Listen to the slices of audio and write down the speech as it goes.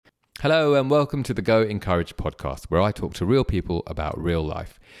Hello and welcome to the Go Encourage podcast, where I talk to real people about real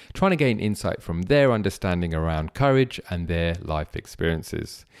life, trying to gain insight from their understanding around courage and their life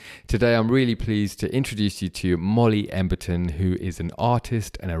experiences. Today, I'm really pleased to introduce you to Mollie Emberton, who is an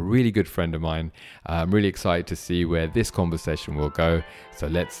artist and a really good friend of mine. I'm really excited to see where this conversation will go. So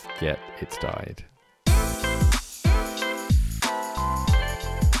let's get it started.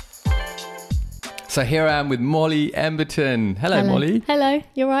 So here I am with Mollie Emberton. Hello, Mollie. Hello,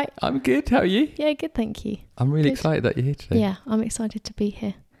 you're right. I'm good. How are you? Yeah, good, thank you. I'm really excited that you're here today. Yeah, I'm excited to be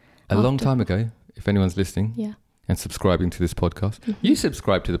here. A long time ago, if anyone's listening and subscribing to this podcast. Mm-hmm. You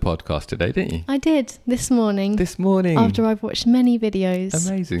subscribed to the podcast today, didn't you? I did, this morning. After I've watched many videos.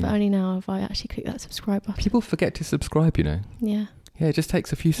 Amazing. But only now have I actually clicked that subscribe button. People forget to subscribe, you know. Yeah. Yeah, it just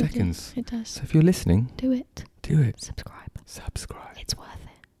takes a few seconds. It does. So if you're listening, do it. Subscribe. It's worth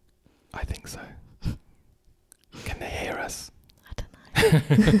it. I think so. Can they hear us? I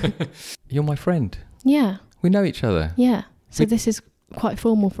don't know. You're my friend. Yeah. We know each other. Yeah. So this is quite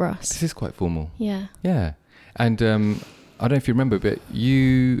formal for us. This is quite formal. Yeah. Yeah. And I don't know if you remember, but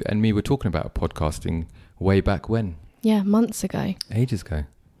you and me were talking about podcasting way back when. Yeah, months ago. Ages ago.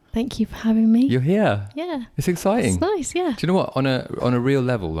 Thank you for having me. You're here. Yeah. It's exciting. It's nice, yeah. Do you know what? On a real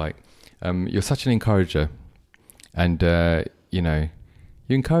level, like, you're such an encourager. And, you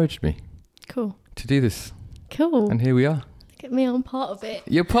encouraged me. Cool. To do this. Cool. And here we are. Look at me, I'm part of it.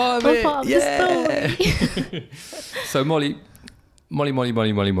 You're part of it. I'm part of the story. So Mollie.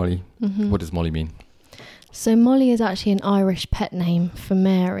 Mm-hmm. What does Mollie mean? So Mollie is actually an Irish pet name for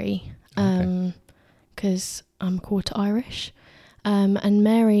Mary, because I'm quarter Irish. And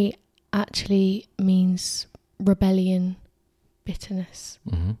Mary actually means rebellion, bitterness,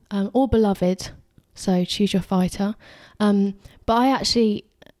 or beloved. So choose your fighter. But I actually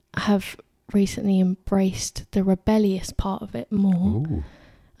have recently embraced the rebellious part of it more. Ooh.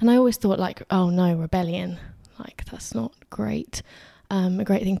 And I always thought oh no, rebellion, that's not great, a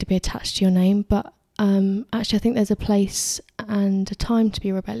great thing to be attached to your name, but actually I think there's a place and a time to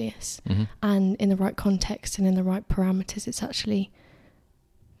be rebellious, and in the right context and in the right parameters it's actually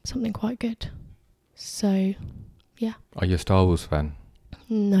something quite good. So yeah. Are you a Star Wars fan?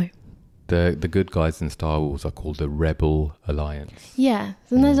 No. The good guys in Star Wars are called the Rebel Alliance. Yeah,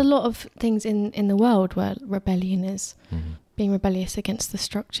 and there's a lot of things in the world where rebellion is being rebellious against the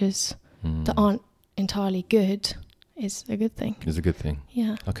structures that aren't entirely good is a good thing. Is a good thing.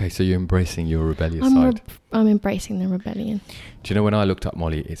 Yeah. Okay, so you're embracing your rebellious side. I'm embracing the rebellion. Do you know when I looked up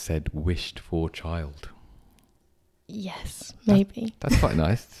Mollie, it said wished for child? Yes, maybe. That's quite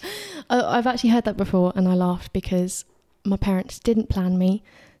nice. I've actually heard that before and I laughed because my parents didn't plan me.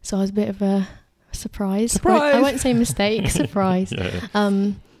 So I was a bit of a surprise. I won't say mistake, surprise.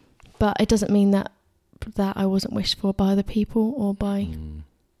 Yeah. But it doesn't mean that I wasn't wished for by other people or by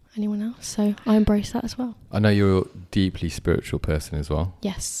anyone else. So I embrace that as well. I know you're a deeply spiritual person as well.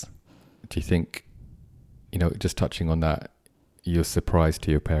 Yes. Do you think, just touching on that, you're surprised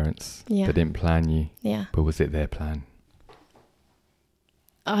to your parents? Yeah. They didn't plan you. Yeah. But was it their plan?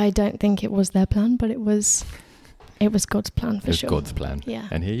 I don't think it was their plan, but it was God's plan for sure. It was God's plan. Yeah.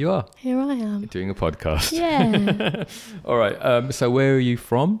 And here you are. Here I am. You're doing a podcast. Yeah. All right. So where are you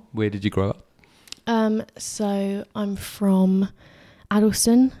from? Where did you grow up? So I'm from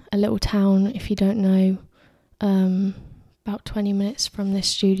Addleston, a little town, if you don't know, about 20 minutes from this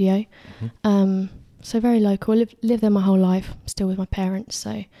studio. So very local. Lived there my whole life. Still with my parents.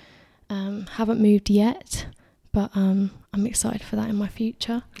 So haven't moved yet, but I'm excited for that in my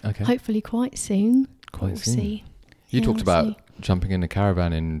future. Okay. Hopefully quite soon. We'll see. You talked about jumping in a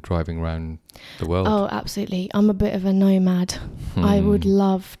caravan and driving around the world. Oh, absolutely. I'm a bit of a nomad. I would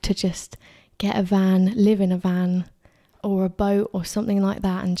love to just get a van, live in a van or a boat or something like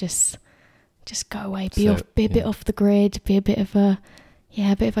that and just go away, be a bit off the grid, be a bit of a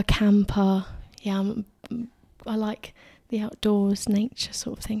camper. Yeah, I like the outdoors, nature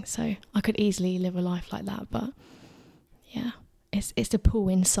sort of thing. So I could easily live a life like that, but yeah. It's the pull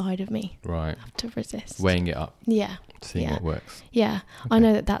inside of me. Right. I have to resist. Weighing it up. Yeah. Seeing what works. Yeah. Okay. I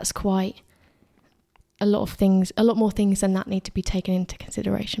know that's quite a lot more things than that need to be taken into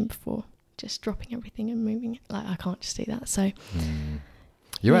consideration before just dropping everything and moving it. I can't just do that. So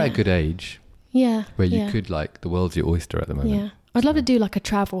you're at a good age. Yeah. Where you could the world's your oyster at the moment. Yeah. I'd love to do a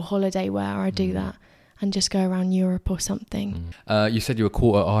travel holiday where I do that and just go around Europe or something. You said you were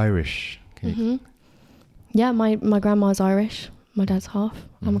quarter Irish. Yeah, my grandma's Irish. My dad's half.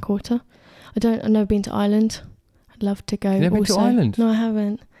 I'm a quarter. I've never been to Ireland. I'd love to go. You've never been to Ireland? No, I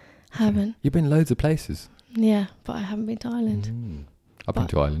haven't. You've been loads of places. Yeah, but I haven't been to Ireland. I've been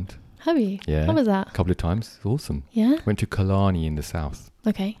to Ireland. Have you? Yeah. How was that? A couple of times. Awesome. Yeah. Went to Killarney in the south.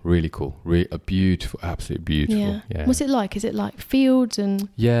 Okay. Really cool. A beautiful, absolutely beautiful. Yeah. What's it like? Is it like fields and?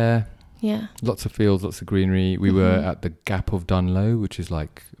 Yeah. Yeah. Lots of fields, lots of greenery. We were at the Gap of Dunlow, which is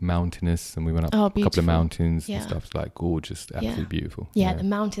like mountainous, and we went up a couple of mountains and stuff. It's like gorgeous, absolutely beautiful. Yeah, the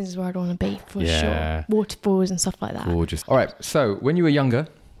mountains is where I'd want to be for sure. Waterfalls and stuff like that. Gorgeous. All right. So when you were younger,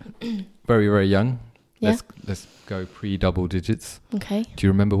 very, very young, let's go pre-double digits. Okay. Do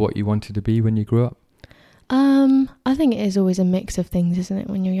you remember what you wanted to be when you grew up? I think it is always a mix of things, isn't it?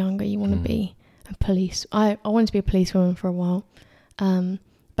 When you're younger, you want to be a police. I wanted to be a policewoman for a while.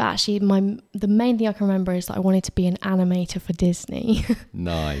 But actually, the main thing I can remember is that I wanted to be an animator for Disney.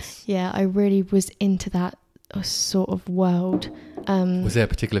 Nice. Yeah, I really was into that sort of world. Was there a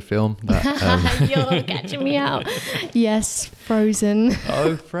particular film that... You're catching me out. Yes, Frozen.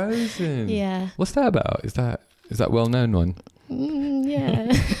 Oh, Frozen. Yeah. What's that about? Is that well-known one?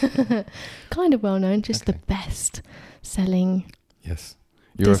 Yeah. Kind of well-known. Just the best selling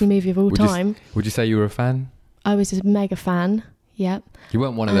Disney movie of all time. Would you say you were a fan? I was a mega fan. Yep. You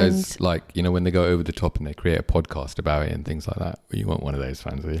weren't one of those, like, you know, when they go over the top and they create a podcast about it and things like that. You weren't one of those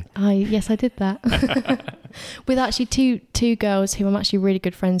fans, were you? Yes, I did that. With actually two girls who I'm actually really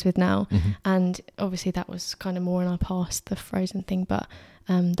good friends with now. And obviously that was kind of more in our past, the Frozen thing. But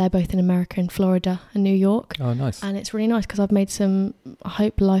they're both in America, in Florida and New York. Oh, nice. And it's really nice because I've made some, I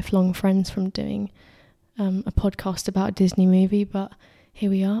hope, lifelong friends from doing a podcast about a Disney movie. But here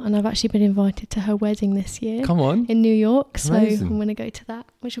we are, and I've actually been invited to her wedding this year. Come on. In New York. Amazing. So I'm going to go to that,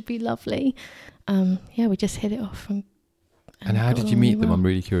 which will be lovely. We just hit it off. And how did you meet them? I'm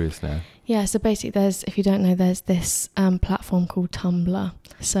really curious now. Yeah, so basically if you don't know, there's this platform called Tumblr.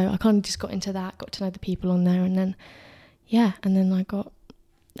 So I kind of just got into that, got to know the people on there, and then I got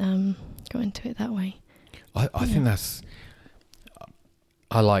into it that way. I think that's...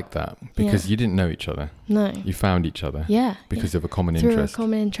 I like that because you didn't know each other. No. You found each other. Yeah. Because of a common Through interest. Through a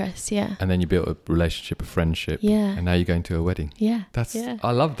common interest, yeah. And then you built a relationship, a friendship. Yeah. And now you're going to a wedding. Yeah.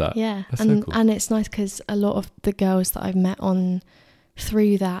 I love that. Yeah. That's so cool. And it's nice because a lot of the girls that I've met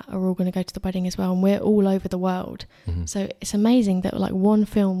through that are all going to go to the wedding as well. And we're all over the world. So it's amazing that like one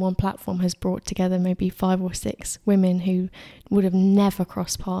platform has brought together maybe 5 or 6 women who would have never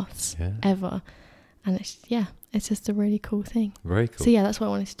crossed paths ever. And it's just a really cool thing. Very cool. So that's what I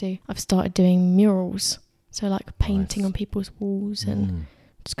wanted to do. I've started doing murals. So like painting on people's walls and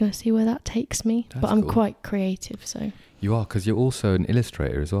just going to see where that takes me. But I'm quite creative, so. You are, because you're also an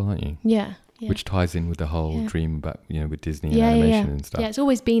illustrator as well, aren't you? Yeah. Which ties in with the whole dream about, with Disney and animation and stuff. Yeah, it's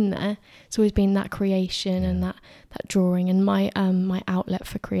always been there. It's always been that creation and that drawing. And my outlet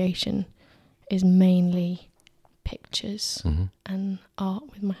for creation is mainly pictures and art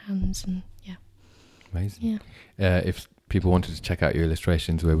with my hands and Amazing. Yeah. If people wanted to check out your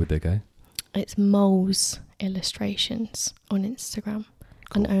illustrations, where would they go? It's Moles Illustrations on Instagram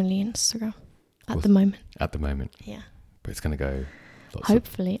and only Instagram at the moment. At the moment. Yeah. But it's going to go.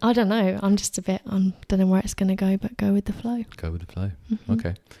 Hopefully. I don't know. I'm just a bit, don't know where it's going to go, but go with the flow. Go with the flow.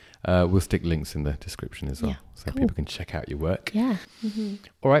 Okay. We'll stick links in the description as well. So people can check out your work. Yeah.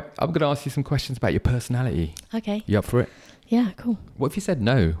 All right. I'm going to ask you some questions about your personality. Okay. You up for it? Yeah, cool. What if you said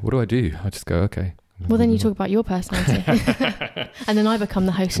no? What do? I just go, okay. Well, then you talk about your personality. And then I become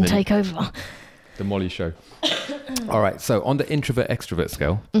the host and take over. The Mollie show. All right. So on the introvert-extrovert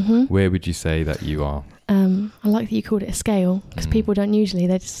scale, where would you say that you are? I like that you called it a scale because people don't usually.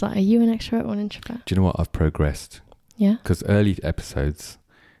 They're just like, are you an extrovert or an introvert? Do you know what? I've progressed. Yeah. Because early episode,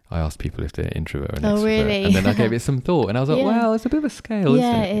 I asked people if they're introvert or an extrovert. Oh, really? And then I gave it some thought. And I was like, wow, it's a bit of a scale, isn't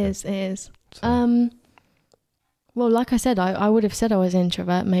it? It is. So. Well, like I said, I would have said I was an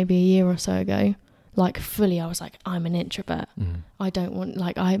introvert maybe a year or so ago. Like fully, I was like, I'm an introvert. I don't want,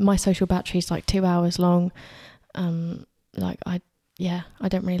 my social battery is like 2 hours long. I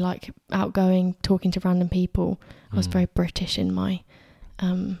don't really like outgoing, talking to random people. I was very British in my,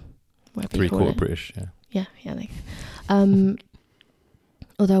 Three-quarter British, yeah. Yeah.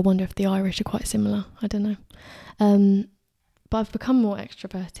 Although I wonder if the Irish are quite similar. I don't know. But I've become more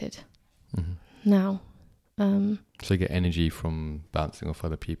extroverted now. So you get energy from bouncing off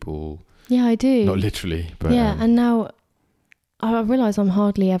other people. Yeah, I do. Not literally, but... Yeah, and now I realise I'm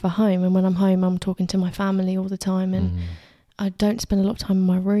hardly ever home. And when I'm home, I'm talking to my family all the time. And I don't spend a lot of time in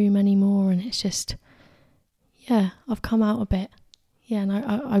my room anymore. And it's just, I've come out a bit. Yeah, and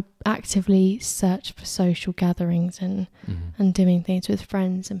I actively search for social gatherings and doing things with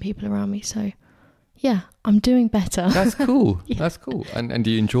friends and people around me. So, yeah, I'm doing better. That's cool. That's cool. And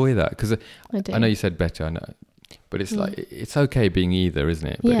do you enjoy that? Because I do. I know you said better. But it's like, it's okay being either, isn't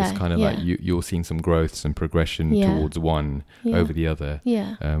it? But it's kind of like you're seeing some growth, some progression towards one over the other,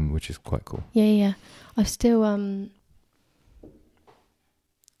 which is quite cool. Yeah. I still am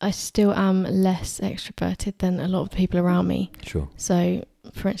less extroverted than a lot of the people around me. Sure. So,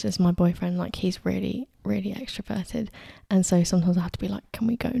 for instance, my boyfriend, like, he's really, really extroverted, and so sometimes I have to be like, "Can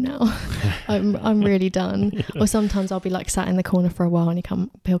we go now? I'm really done." Or sometimes I'll be like sat in the corner for a while, and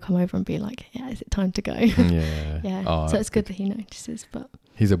he'll come over and be like, "Yeah, is it time to go?" Yeah. Oh, so it's good that he notices. But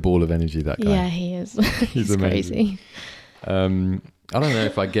he's a ball of energy, that guy. Yeah, he is. He's amazing. Crazy. I don't know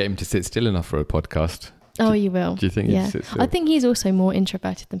if I get him to sit still enough for a podcast. Oh, you will. Do you think he'd sit still? I think he's also more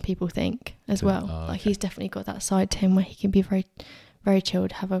introverted than people think as well. Like, he's definitely got that side to him where he can be very, very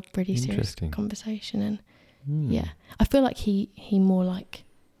chilled, have a really serious conversation, and I feel like he more like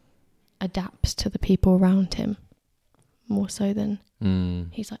adapts to the people around him more so than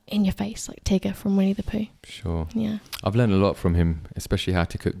he's like in your face, like Tigger from Winnie the Pooh. Sure. Yeah. I've learned a lot from him, especially how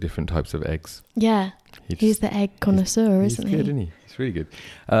to cook different types of eggs. Yeah. He's the egg connoisseur, isn't he? He's good, isn't he? He's really good.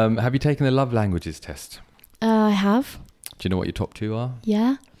 Have you taken the love languages test? I have. Do you know what your top 2 are?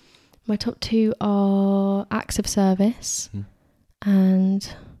 Yeah. My top 2 are acts of service and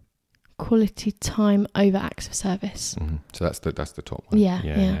quality time over acts of service. So that's the top one.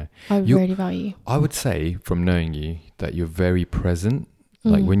 Yeah. I really value. I would say, from knowing you, that you're very present.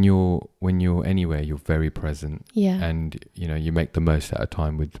 Like when you're anywhere, you're very present. Yeah. And you make the most out of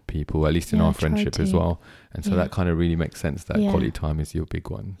time with people, at least in our friendship as well. And so that kind of really makes sense, that quality time is your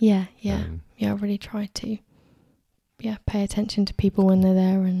big one. Yeah. I really try to pay attention to people when they're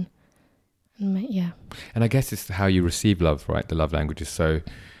there and And I guess it's how you receive love, right? The love languages. So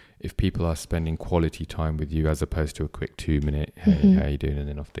if people are spending quality time with you as opposed to a quick 2-minute, hey, how you doing? And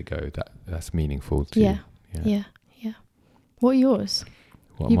then off they go, that's meaningful to you. Yeah. What are yours?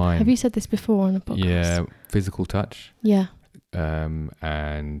 Mine? Have you said this before on a podcast? Yeah, physical touch. Yeah.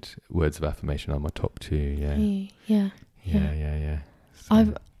 And words of affirmation are my top 2. Yeah.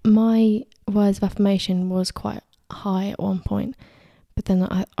 So. My words of affirmation was quite high at one point, but then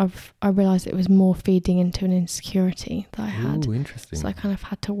I realised it was more feeding into an insecurity that I had. Ooh, interesting. So I kind of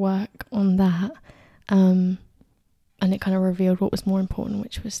had to work on that, and it kind of revealed what was more important,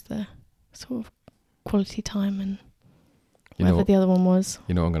 which was the sort of quality time and whatever the other one was.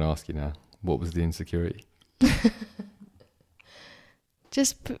 You know what I'm going to ask you now? What was the insecurity?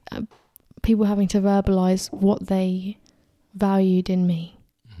 Just people having to verbalise what they valued in me.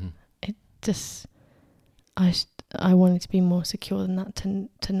 It just, I wanted to be more secure than that, to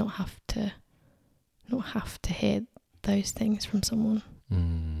not have to hear those things from someone,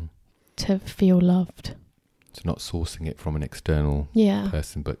 to feel loved. So not sourcing it from an external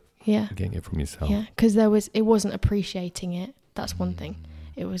person, but getting it from yourself. Yeah, because it wasn't appreciating it. That's one thing.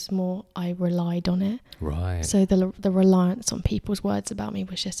 It was more, I relied on it. Right. So the reliance on people's words about me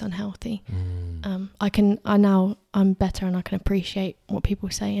was just unhealthy. I'm better, and I can appreciate what people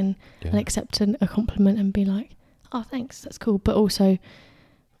say and accept a compliment and be like, oh, thanks, that's cool. But also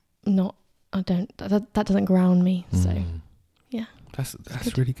that doesn't ground me. So yeah. That's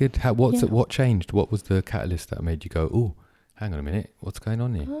really good. What changed? What was the catalyst that made you go, oh, hang on a minute, what's going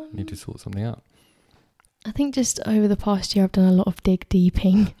on here? Need to sort something out. I think just over the past year I've done a lot of dig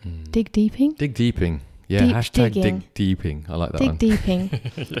deeping. Dig deeping? Dig deeping. Yeah, hashtag dig deeping. I like that one. Dig deeping.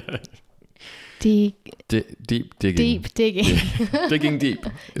 Deep digging. Deep digging. Digging deep.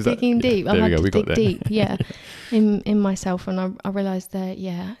 Digging deep. There we go. We got there. Deep, in myself, and I realised that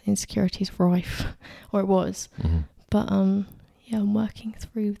insecurity is rife, or it was. But I'm working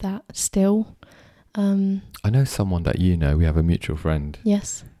through that still. I know someone that we have a mutual friend.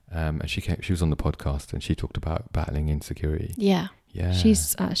 Yes. And she was on the podcast, and she talked about battling insecurity. Yeah.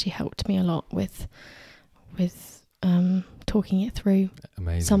 She's actually helped me a lot with talking it through.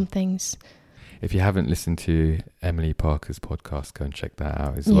 Amazing. Some things. If you haven't listened to Emily Parker's podcast, go and check that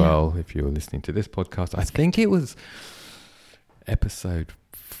out as well. If you're listening to this podcast, I think it was episode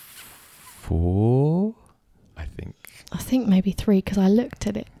 4. I think maybe 3, because I looked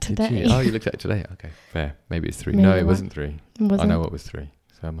at it today. Did you? Oh, you looked at it today? Okay, fair. Maybe it's 3. No, it wasn't 3. I know what was 3.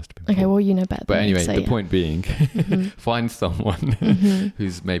 So it must have been 4. Okay, well, you know better. But anyway, the point being, find someone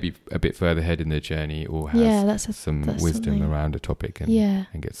who's maybe a bit further ahead in their journey, or has some wisdom around a topic,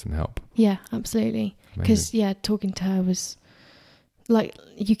 and get some help. Yeah, absolutely. Because talking to her was like,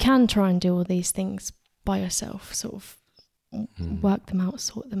 you can try and do all these things by yourself, sort of work them out,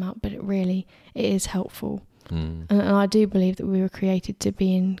 sort them out, but it is helpful. And I do believe that we were created to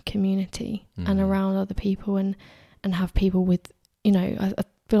be in community and around other people, and have people with, I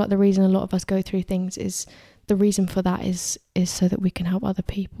feel like the reason a lot of us go through things is the reason for that is so that we can help other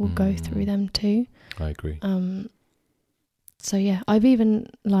people go through them too. I agree. So yeah, I've even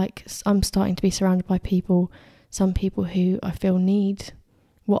I'm starting to be surrounded by some people who I feel need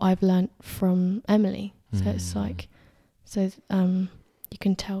what I've learnt from Emily. So it's like, you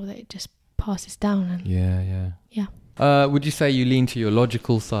can tell that it just passes down. And yeah. Would you say you lean to your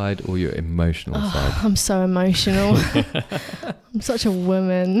logical side or your emotional side? I'm so emotional. I'm such a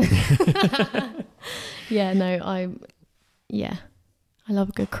woman. I love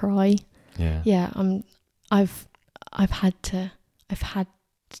a good cry. Yeah. I've had to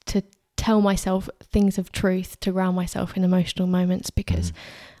tell myself things of truth to ground myself in emotional moments, because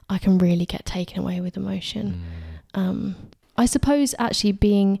I can really get taken away with emotion. I suppose actually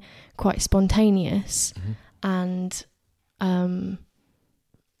being quite spontaneous and a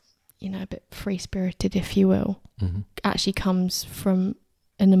bit free-spirited, if you will, actually comes from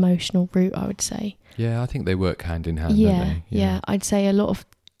an emotional root, I would say. Yeah, I think they work hand in hand, yeah, don't they? Yeah, I'd say a lot of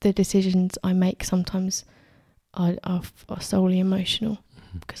the decisions I make sometimes are solely emotional,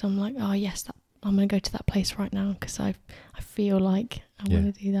 because I'm like, oh yes, I'm going to go to that place right now because I feel like I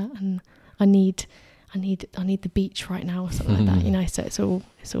want to do that, and I need the beach right now or something like that. So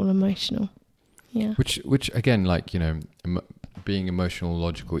it's all emotional. Yeah. Which again, being emotional,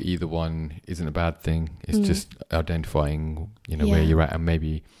 logical, either one isn't a bad thing. It's just identifying, where you're at, and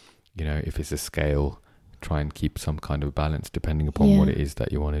maybe, if it's a scale, try and keep some kind of balance depending upon what it is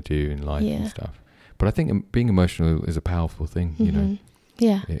that you want to do in life and stuff. But I think being emotional is a powerful thing,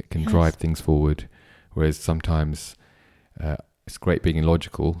 Yeah. It can drive things forward. Whereas sometimes it's great being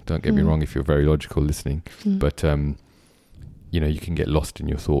logical. Don't get me wrong if you're very logical listening. But, you can get lost in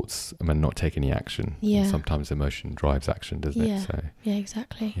your thoughts and not take any action. Yeah. And sometimes emotion drives action, doesn't it? So, yeah,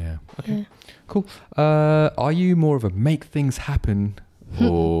 exactly. Yeah. Okay. Yeah. Cool. Are you more of a make things happen,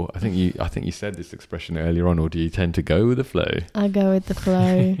 or I think you said this expression earlier on, or do you tend to go with the flow? I go with the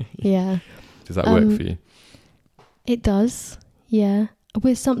flow. Yeah. Does that work for you? It does. Yeah.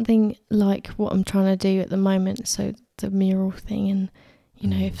 With something like what I'm trying to do at the moment, so the mural thing, and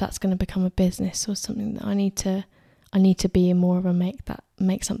if that's going to become a business or something, that I need to be more of a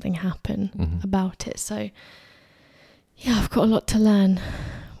make something happen about it. So yeah, I've got a lot to learn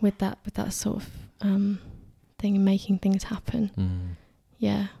with that sort of thing, and making things happen.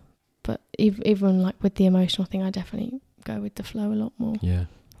 Yeah, but even with the emotional thing, I definitely go with the flow a lot more. Yeah.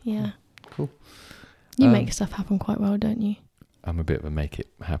 Cool. You make stuff happen quite well, don't you? I'm a bit of a make it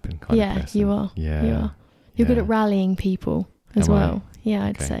happen kind of person. You are. Yeah, you are. You're good at rallying people as well. Yeah,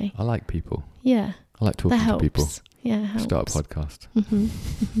 I'd say. I like people. Yeah, I like talking to people. Yeah, it helps. Start a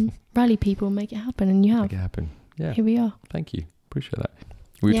podcast. Rally people, make it happen, and you have. Make it happen. Yeah. Here we are. Thank you. Appreciate that.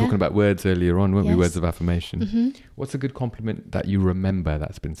 We were talking about words earlier on, weren't we? Words of affirmation. What's a good compliment that you remember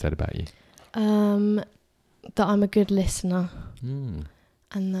that's been said about you? That I'm a good listener, and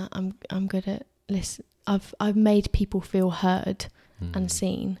that I'm good at listen. I've made people feel heard and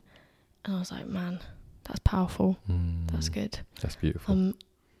seen, and I was like, man, that's powerful. That's good. That's beautiful. And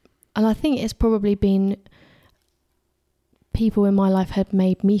I think it's probably been people in my life had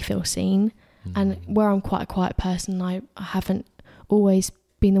made me feel seen, and where I'm quite a quiet person, I haven't always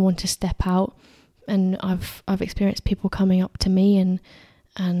been the one to step out, and I've experienced people coming up to me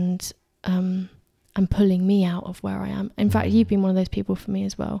and pulling me out of where I am. In fact, you've been one of those people for me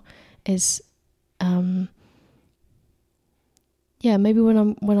as well. Maybe when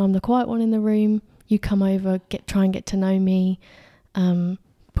I'm the quiet one in the room, you come over, try and get to know me,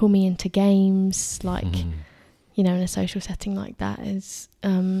 pull me into games, in a social setting like that is,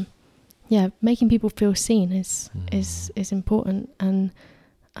 making people feel seen is important. And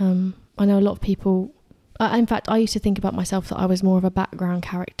I know a lot of people. In fact, I used to think about myself that I was more of a background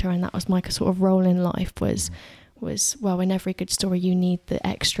character, and that was my sort of role in life. Was well, in every good story, you need the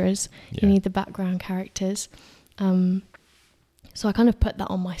extras, you need the background characters. So I kind of put that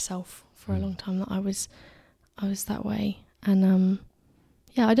on myself for a long time, that I was that way. And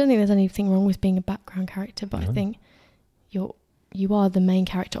I don't think there's anything wrong with being a background character, but I think you are the main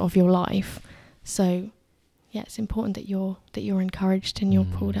character of your life. So yeah, it's important that you're encouraged and you're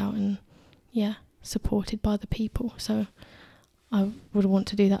pulled out and supported by the people. So I would want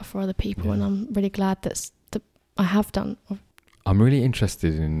to do that for other people, and I'm really glad that I have done. I'm really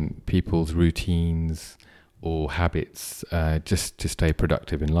interested in people's routines or habits, just to stay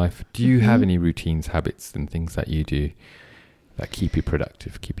productive in life. Do you have any routines, habits, and things that you do that keep you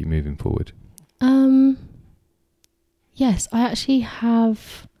productive, keep you moving forward? Yes, I actually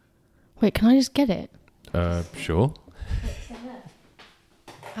have. Wait, can I just get it? Sure.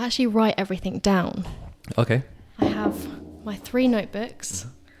 I actually write everything down. Okay. I have my 3 notebooks.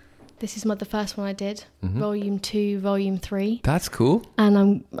 This is the first one I did. Volume 2, Volume 3. That's cool.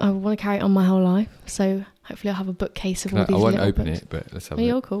 And I want to carry it on my whole life. So hopefully I'll have a bookcase of all these. I won't open books. it, but let's have a look. look.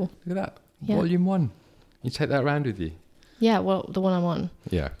 You're cool. Look at that. Yeah. Volume 1. You take that around with you? Yeah, well, the one I'm on.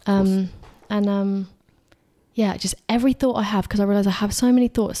 Yeah. Yeah, just every thought I have, because I realise I have so many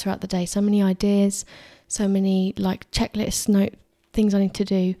thoughts throughout the day, so many ideas, so many like checklists, things I need to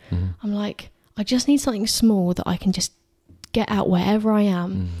do. I'm like, I just need something small that I can just get out wherever I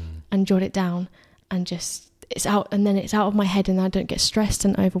am and jot it down, and just it's out, and then it's out of my head, and I don't get stressed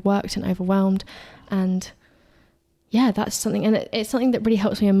and overworked and overwhelmed. And yeah, that's something, and it's something that really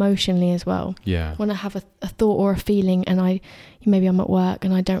helps me emotionally as well. Yeah. When I have a thought or a feeling, and maybe I'm at work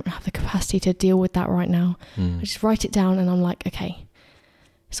and I don't have the capacity to deal with that right now, I just write it down, and I'm like, okay,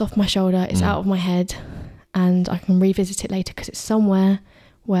 it's off my shoulder, it's out of my head, and I can revisit it later because it's somewhere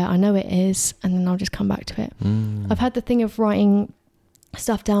where I know it is, and then I'll just come back to it. I've had the thing of writing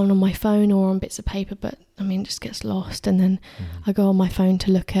stuff down on my phone or on bits of paper, but I mean, it just gets lost, and then I go on my phone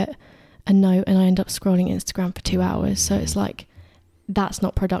to look at a note, and I end up scrolling Instagram for 2 hours. So it's like, that's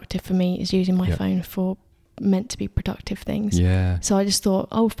not productive for me, is using my phone for meant to be productive things. Yeah. So I just thought,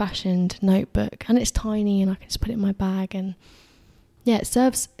 old-fashioned notebook, and it's tiny, and I can just put it in my bag, and yeah, it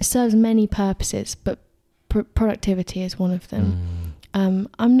serves many purposes, but productivity is one of them.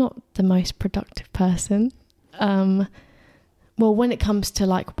 I'm not the most productive person. Well, when it comes to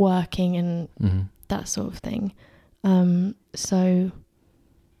like working and that sort of thing. So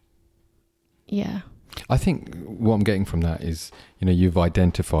yeah. I think what I'm getting from that is, you've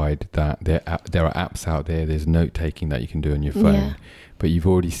identified that there are apps out there, there's note taking that you can do on your phone, but you've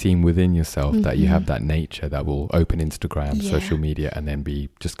already seen within yourself that you have that nature that will open Instagram, social media, and then be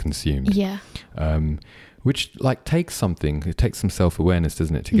just consumed. Yeah. Which like takes some self-awareness,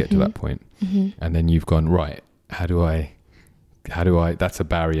 doesn't it, to get to that point? And then you've gone, right, how do I, that's a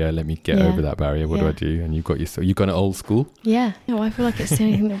barrier, let me get over that barrier, what do I do? And you've gone old school. I feel like it's the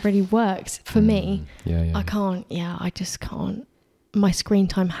only thing that really works for me. I just can't. My screen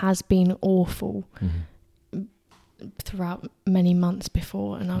time has been awful throughout many months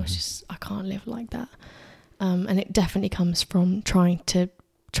before, and I was just, I can't live like that. And it definitely comes from trying to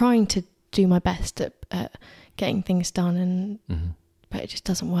do my best at getting things done, but it just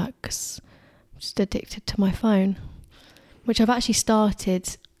doesn't work because I'm just addicted to my phone. Which I've actually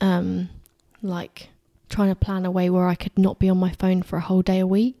started, like, trying to plan a way where I could not be on my phone for a whole day a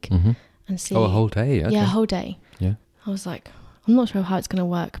week and see. Oh, a whole day? Okay. Yeah, a whole day. Yeah. I was like, I'm not sure how it's going to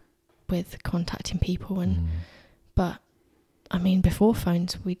work with contacting people, but I mean, before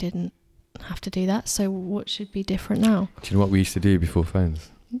phones, we didn't have to do that. So what should be different now? Do you know what we used to do before phones?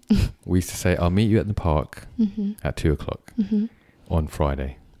 We used to say, I'll meet you at the park at 2:00 on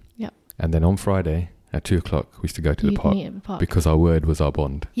Friday. Yep. And then on Friday, at 2:00, we used to go to the park because our word was our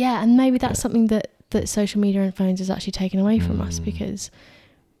bond. Yeah, and maybe that's something that social media and phones has actually taken away from us, because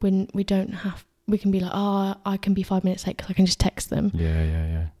when we don't have, we can be like, I can be 5 minutes late because I can just text them.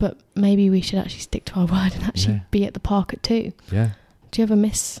 Yeah. But maybe we should actually stick to our word and actually be at the park at 2. Yeah. Do you ever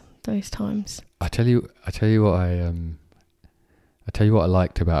miss those times? I tell you what I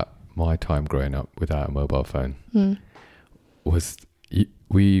liked about my time growing up without a mobile phone was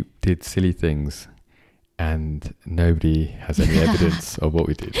we did silly things. And nobody has any evidence of what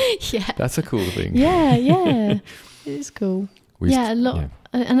we did. Yeah. That's a cool thing. Yeah. It is cool. A lot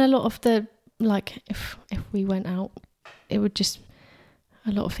of the, like, if we went out, it would just,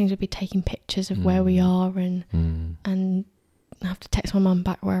 a lot of things would be taking pictures of where we are and I have to text my mum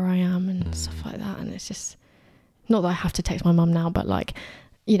back where I am and stuff like that. And it's just, not that I have to text my mum now, but like,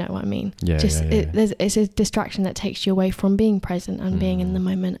 you know what I mean? Yeah. It's a distraction that takes you away from being present and being in the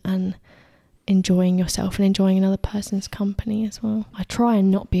moment and enjoying yourself and enjoying another person's company as well. I try and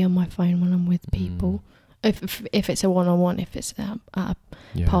not be on my phone when I'm with people. If it's a one-on-one, if it's at a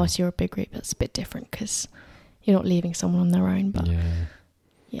party or a big group, that's a bit different because you're not leaving someone on their own. But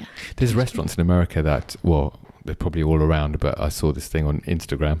yeah. There's restaurants in America that, well, they're probably all around, but I saw this thing on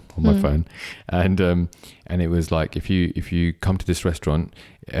Instagram on my phone, and it was like, if you come to this restaurant,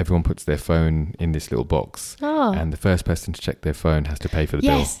 everyone puts their phone in this little box, and the first person to check their phone has to pay for the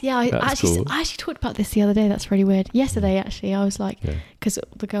bill. I actually talked about this the other day. That's really weird. Yesterday, actually, I was like, because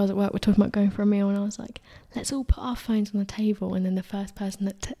the girls at work were talking about going for a meal, and I was like, let's all put our phones on the table, and then the first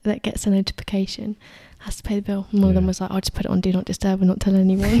person that gets a notification has to pay the bill. And one of them was like, I'll just put it on Do Not Disturb and not tell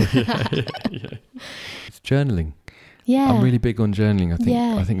anyone. It's journaling. Yeah. I'm really big on journaling.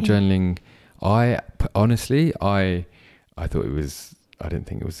 I think journaling, I thought it was, I didn't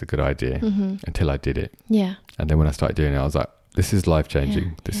think it was a good idea until I did it. Yeah. And then when I started doing it, I was like, this is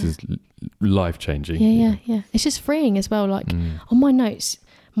life-changing. This is life-changing. Yeah. It's just freeing as well. Like on my notes,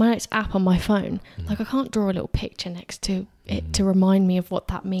 my notes app on my phone, like I can't draw a little picture next to it to remind me of what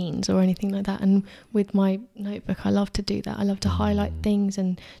that means or anything like that. And with my notebook, I love to do that. I love to highlight things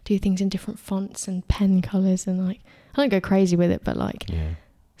and do things in different fonts and pen colours, and like I don't go crazy with it, but like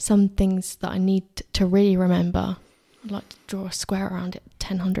some things that I need to really remember, I like to draw a square around it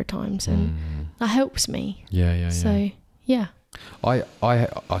 100 times, and that helps me. So I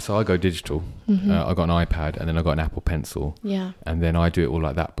go digital. I got an iPad, and then I got an Apple Pencil. And then I do it all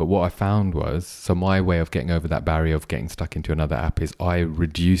like that. But what I found was, so my way of getting over that barrier of getting stuck into another app is I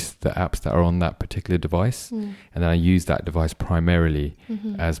reduce the apps that are on that particular device, and then I use that device primarily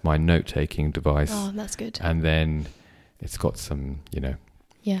as my note-taking device. Oh, that's good. And then it's got some,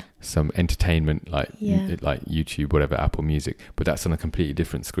 some entertainment like YouTube, whatever, Apple Music, but that's on a completely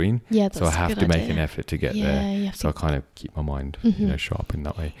different screen. So I have to make an effort to get there. So I kind of keep my mind, sharp in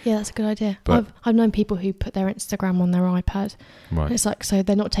that way. Yeah, that's a good idea. But I've known people who put their Instagram on their iPad. Right. It's like, so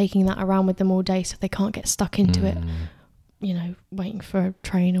they're not taking that around with them all day, so they can't get stuck into it. Waiting for a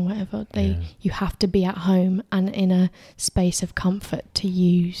train or whatever. You have to be at home and in a space of comfort to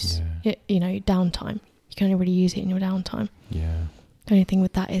use it, downtime. You can only really use it in your downtime. The only thing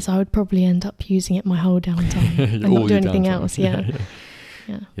with that is I would probably end up using it my whole downtime and not do anything else.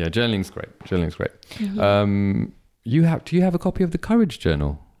 Journaling's great. Do you have a copy of the Courage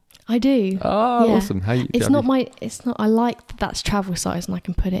Journal? I do. Oh, awesome. I like that's travel size and I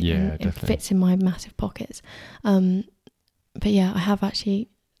can put it in. It fits in my massive pockets. But I have actually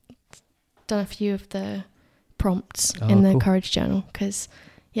done a few of the prompts in the Courage Journal, because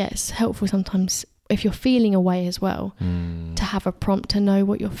it's helpful sometimes if you're feeling away as well, to have a prompt to know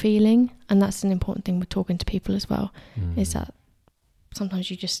what you're feeling. And that's an important thing with talking to people as well, is that sometimes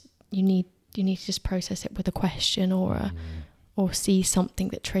you need to just process it with a question or see something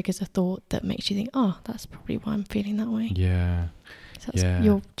that triggers a thought that makes you think, oh, that's probably why I'm feeling that way. So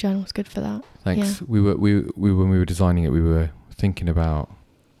your journal's good for that. Thanks. We when we were designing it, we were thinking about,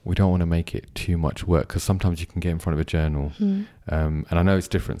 we don't want to make it too much work, because sometimes you can get in front of a journal, and I know it's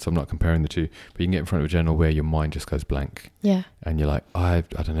different, so I'm not comparing the two, but you can get in front of a journal where your mind just goes blank, and you're like, I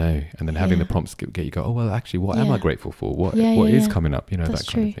don't know, and then having the prompts get you go, oh well, actually, what am I grateful for? What is coming up? That's that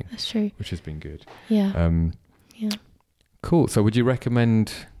true. Kind of thing. That's true. Which has been good. Cool. So would you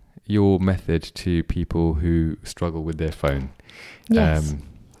recommend your method to people who struggle with their phone?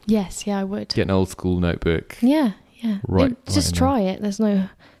 Yes, I would. Get an old school notebook. Just try it. There's no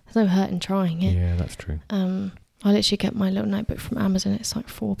hurt in trying it. Yeah, that's true. I literally get my little notebook from Amazon. It's like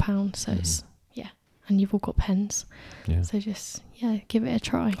 £4, so it's and you've all got pens. So just give it a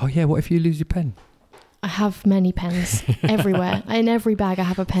try. Oh yeah, what if you lose your pen? I have many pens everywhere. In every bag I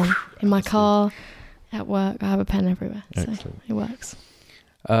have a pen. In my car, at work, I have a pen everywhere. Excellent. So it works.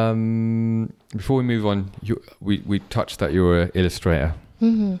 Before we move on, we touched that you're an illustrator.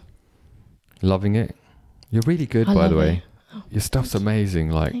 Loving it. You're really good, by the way. Oh, your stuff's amazing.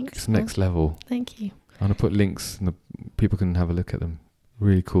 Like, thanks, it's next level. Thank you. I'm going to put links and people can have a look at them.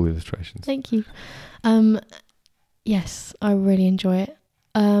 Really cool illustrations. Thank you. Yes, I really enjoy it.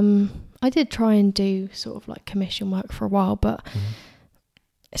 I did try and do sort of like commission work for a while, but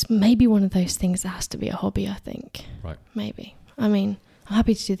it's maybe one of those things that has to be a hobby, I think. Right. Maybe. I mean, I'm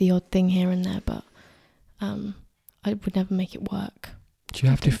happy to do the odd thing here and there, but I would never make it work. Do you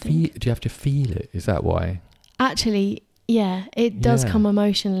have to feel it? Is that why? Actually, it does come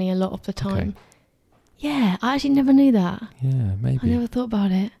emotionally a lot of the time. Okay. Yeah, I actually never knew that. Yeah, maybe. I never thought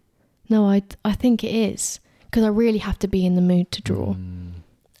about it. No, I think it is, because I really have to be in the mood to draw.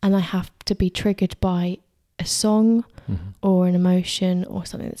 And I have to be triggered by a song or an emotion or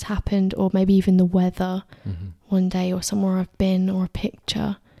something that's happened, or maybe even the weather one day, or somewhere I've been, or a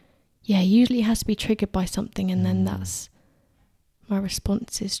picture. Yeah, usually it has to be triggered by something, and then that's my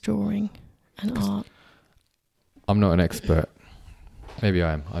response is drawing and art. I'm not an expert. Maybe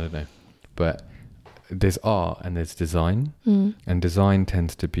I am. I don't know. But there's art and there's design. And design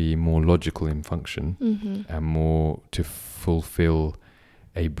tends to be more logical in function and more to fulfill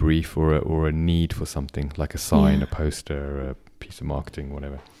a brief or a need for something, like a sign, a poster, a piece of marketing,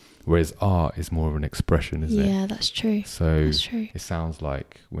 whatever. Whereas art is more of an expression, isn't it? Yeah, that's true. So that's true. It sounds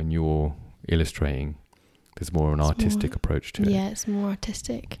like when you're illustrating, there's more of an artistic approach to it. Yeah, it's more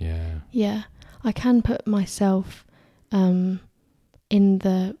artistic. Yeah. Yeah. I can put myself in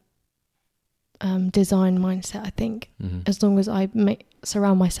the design mindset, I think, as long as I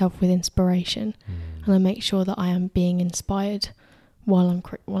surround myself with inspiration and I make sure that I am being inspired while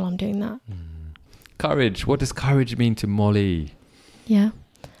I'm doing that. Courage. What does courage mean to Mollie? Yeah.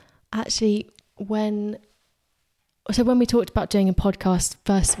 Actually, when we talked about doing a podcast,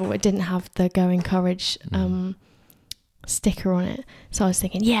 first of all, it didn't have the Go Encourage sticker on it. So I was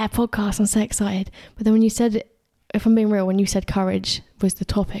thinking, yeah, podcast, I'm so excited. But then when you said it, if I'm being real, when you said courage was the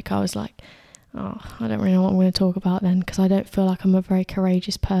topic, I was like, oh, I don't really know what I'm going to talk about then, because I don't feel like I'm a very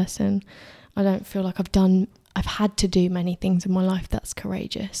courageous person. I don't feel like I've had to do many things in my life that's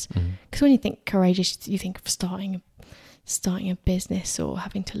courageous. Because when you think courageous, you think of starting a business or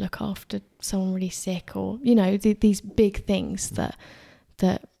having to look after someone really sick, or, you know, these big things that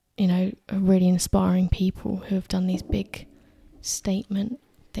you know, are really inspiring people who have done these big statement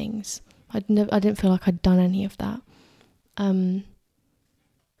things. I didn't feel like I'd done any of that. But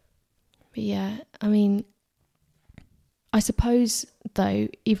yeah, I mean, I suppose though,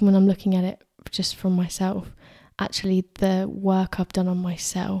 even when I'm looking at it just from myself, actually the work I've done on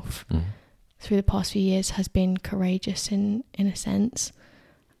myself through the past few years has been courageous in a sense.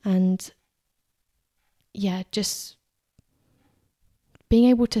 And yeah, just being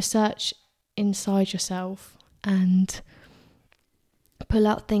able to search inside yourself and pull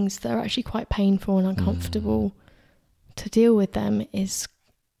out things that are actually quite painful and uncomfortable to deal with them it's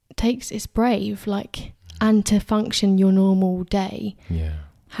brave, like, and to function your normal day,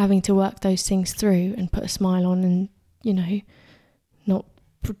 having to work those things through and put a smile on and, you know, not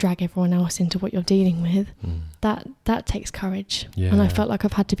drag everyone else into what you're dealing with. That takes courage. And I felt like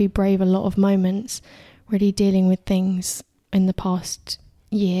I've had to be brave a lot of moments, really dealing with things in the past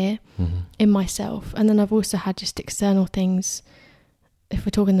year in myself. And then I've also had just external things. If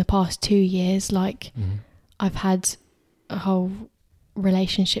we're talking the past 2 years, like I've had a whole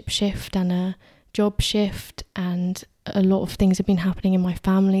relationship shift and a job shift, and a lot of things have been happening in my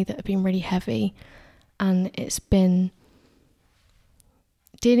family that have been really heavy, and it's been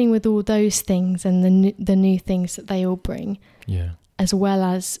dealing with all those things and the new things that they all bring, as well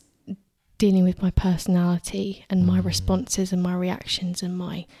as dealing with my personality and my responses and my reactions and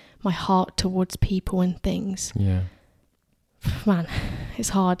my heart towards people and things. Man, it's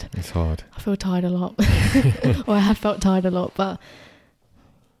hard. I feel tired a lot. Or I have felt tired a lot, but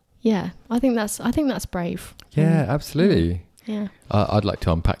yeah, I think that's brave. Yeah, absolutely. Yeah. I'd like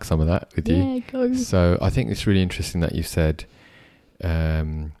to unpack some of that with you. Yeah, go. So I think it's really interesting that you said,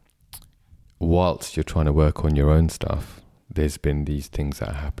 whilst you're trying to work on your own stuff, there's been these things that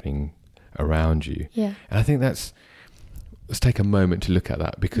are happening around you. Yeah. And I think let's take a moment to look at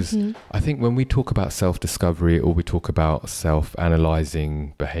that, because I think when we talk about self-discovery, or we talk about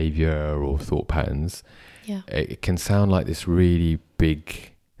self-analyzing behavior or thought patterns, it can sound like this really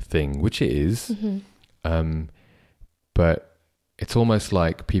big thing, which it is. But it's almost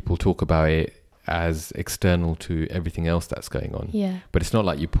like people talk about it as external to everything else that's going on. But it's not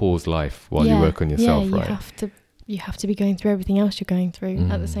like you pause life while you work on yourself, right? You have to be going through everything else you're going through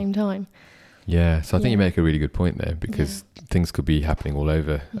at the same time. So I think you make a really good point there, because things could be happening all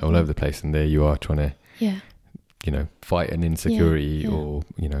over the place, and there you are trying to you know, fight an insecurity or,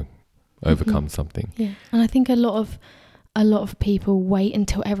 you know, overcome something. And I think a lot of people wait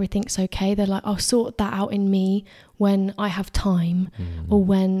until everything's okay. They're like, I'll sort that out in me when I have time, or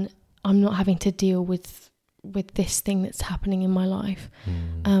when I'm not having to deal with this thing that's happening in my life.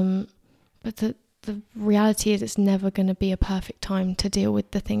 But the reality is, it's never going to be a perfect time to deal with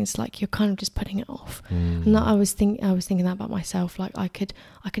the things. Like, you're kind of just putting it off. And I was thinking that about myself. Like, I could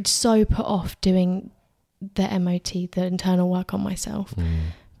so put off doing the MOT, the internal work on myself,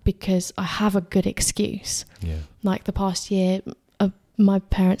 because I have a good excuse. Like, the past year, my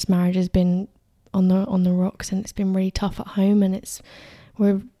parents' marriage has been on the rocks, and it's been really tough at home, and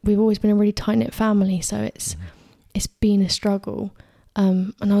we've always been a really tight-knit family, so it's been a struggle.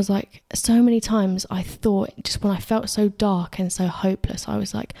 And I was like, so many times I thought, just when I felt so dark and so hopeless, I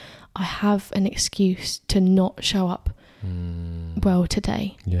was like, I have an excuse to not show up well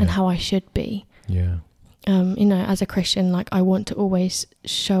today and how I should be. You know, as a Christian, like, I want to always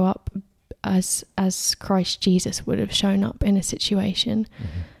show up as Christ Jesus would have shown up in a situation,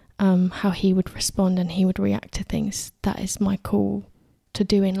 how he would respond and he would react to things. That is my call to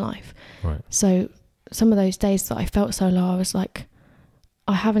do in life. So some of those days that I felt so low, I was like,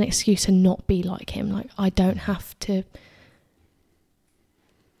 I have an excuse to not be like him. Like, I don't have to.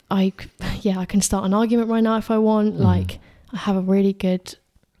 I can start an argument right now if I want. Like, I have a really good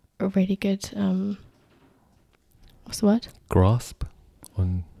what's the word? Grasp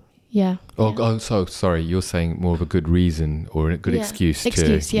on. Oh, so sorry. You're saying more of a good reason or a good excuse.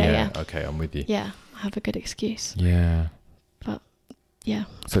 Yeah. Okay, I'm with you. Yeah, I have a good excuse. But yeah.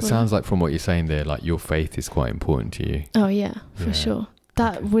 So it sounds like, from what you're saying there, like, your faith is quite important to you. Oh yeah, for sure.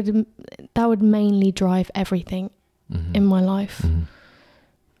 That would mainly drive everything in my life.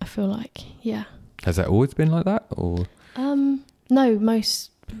 I feel like, Has that always been like that, or? No,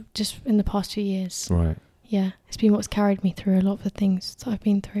 most just in the past few years. Right. yeah. It's been what's carried me through a lot of the things that I've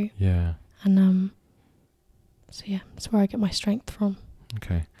been through. Yeah. And so yeah, that's where I get my strength from.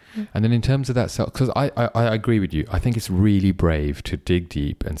 Okay. And then in terms of that self, because I agree with you. I think it's really brave to dig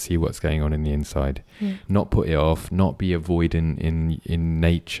deep and see what's going on in the inside. Yeah. Not put it off, not be avoidant in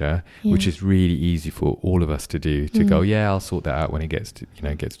nature, which is really easy for all of us to do, to go, yeah, I'll sort that out when it gets to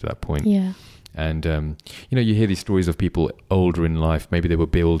that point. Yeah. And, you hear these stories of people older in life, maybe they were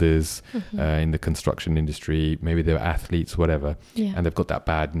builders in the construction industry, maybe they were athletes, whatever, and they've got that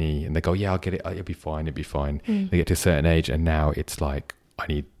bad knee and they go, yeah, I'll get it, it'll be fine. They get to a certain age and now it's like, I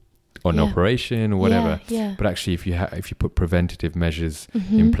need an operation or whatever. But actually, if you put preventative measures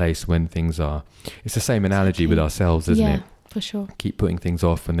in place when things are, it's the same analogy with ourselves, isn't it? For sure. Keep putting things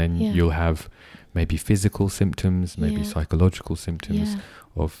off and then you'll have maybe physical symptoms, maybe psychological symptoms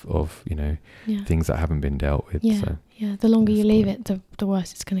of things that haven't been dealt with. The longer you leave it, the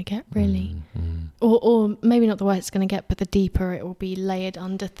worse it's going to get, really. Or maybe not the worse it's going to get, but the deeper it will be layered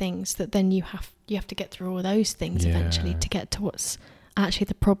under things that then you have to get through all those things eventually to get to what's actually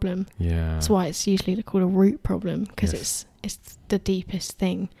the problem. That's why it's usually called a root problem, because it's the deepest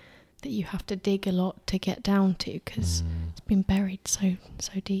thing that you have to dig a lot to get down to, because it's been buried so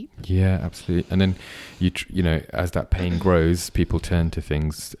deep. Yeah, absolutely. And then as that pain grows, people turn to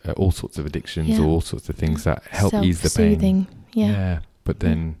things, all sorts of addictions, or all sorts of things that help ease the pain. But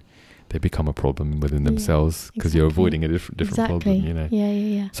then they become a problem within themselves because you're avoiding a different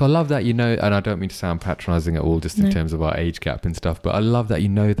problem. So I love that, and I don't mean to sound patronizing at all, just in terms of our age gap and stuff, but I love that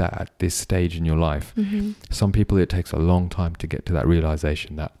that at this stage in your life, some people, it takes a long time to get to that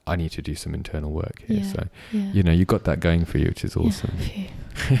realization that I need to do some internal work here. So you got that going for you, which is awesome.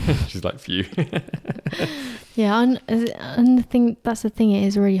 She's like, phew. And that's the thing, it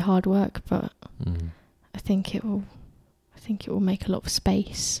is really hard work, but I think it will make a lot of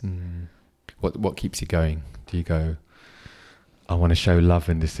space. What keeps you going? Do you go, I want to show love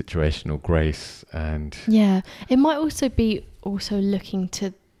in this situation, or grace? And it might also be looking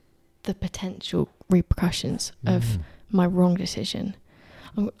to the potential repercussions of my wrong decision.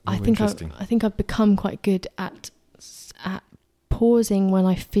 I think I've become quite good at pausing when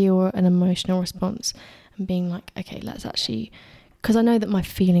I feel an emotional response and being like, okay, let's actually, because I know that my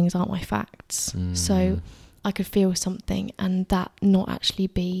feelings aren't my facts. So I could feel something and that not actually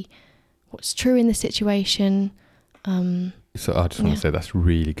be what's true in the situation. So I just want to say that's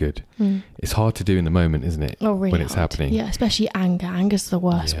really good. It's hard to do in the moment, isn't it? Oh, really? When it's happening. Yeah, especially anger. Anger's the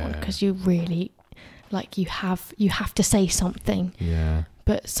worst one, because you really, you have to say something. Yeah.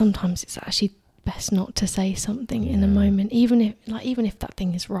 But sometimes it's actually best not to say something in the moment, even if that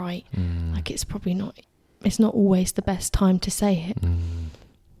thing is right. It's probably not. It's not always the best time to say it.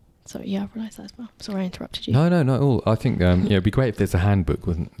 So I realised that as well. Sorry I interrupted you. No, not at all. I think it'd be great if there's a handbook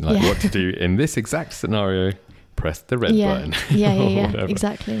with what to do in this exact scenario. Press the red button. Yeah,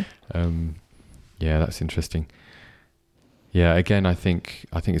 exactly. That's interesting. Yeah, again, I think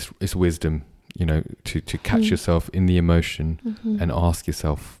it's wisdom, to catch yourself in the emotion and ask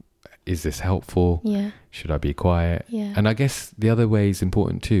yourself, is this helpful? Should I be quiet? And I guess the other way is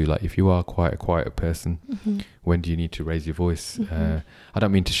important too. Like, if you are quite a quiet person, when do you need to raise your voice? I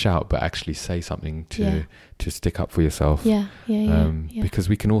don't mean to shout, but actually say something to stick up for yourself. Because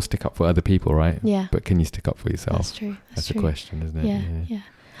we can all stick up for other people, right? But can you stick up for yourself? That's true. That's the question, isn't it? Yeah.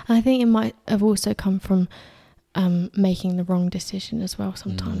 And I think it might have also come from making the wrong decision as well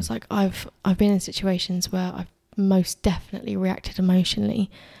sometimes. Like, I've been in situations where I've most definitely reacted emotionally,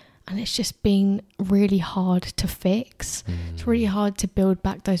 and it's just been really hard to fix. It's really hard to build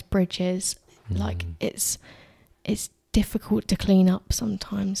back those bridges. Like, it's difficult to clean up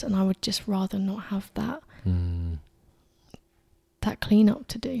sometimes, and I would just rather not have that clean up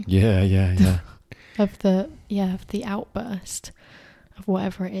to do. of the outburst of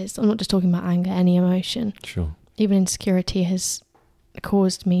whatever it is. I'm not just talking about anger, any emotion. Sure. Even insecurity has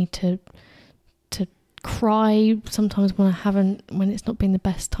caused me to cry sometimes when it's not been the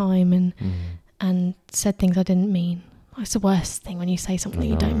best time, and said things I didn't mean. It's the worst thing when you say something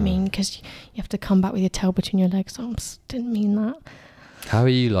you don't mean, because you have to come back with your tail between your legs. I didn't mean that. How are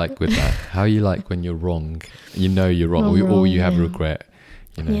you like with that? How are you like when you're wrong? You're wrong, or you have regret.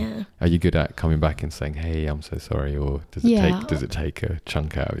 Are you good at coming back and saying, "Hey, I'm so sorry," or does it take a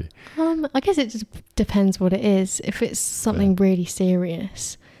chunk out of you? I guess it just depends what it is. If it's something really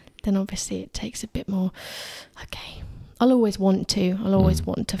serious, then obviously it takes a bit more. Okay, I'll always want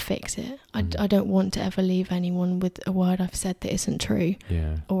to fix it. I don't want to ever leave anyone with a word I've said that isn't true,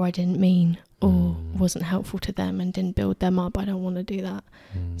 or I didn't mean, or wasn't helpful to them and didn't build them up. I don't want to do that.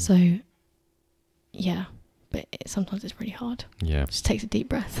 So but sometimes it's really hard. Yeah. Just takes a deep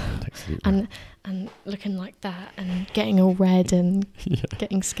breath. And looking like that and getting all red and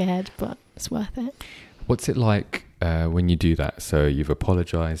getting scared, but it's worth it. What's it like when you do that? So you've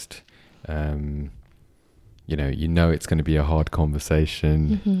apologized, you know it's going to be a hard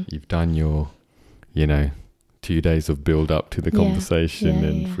conversation. You've done your, 2 days of build up to the conversation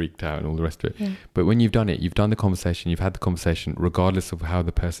and freaked out and all the rest of it. Yeah. But when you've done it, you've done the conversation, you've had the conversation, regardless of how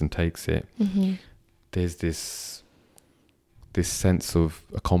the person takes it, there's this sense of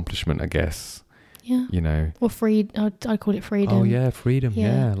accomplishment, I guess. Yeah. Or freedom. I'd call it freedom. Oh yeah, freedom.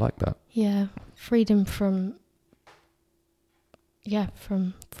 Yeah, I like that. Yeah. Freedom from guilt.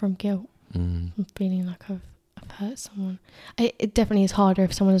 From feeling like I've hurt someone. It definitely is harder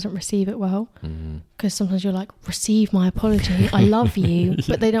if someone doesn't receive it well, because sometimes you're like, receive my apology, I love you,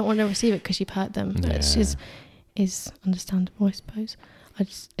 but they don't want to receive it because you've hurt them. It's just is understandable, I suppose.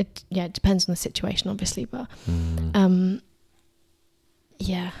 It depends on the situation, obviously, but I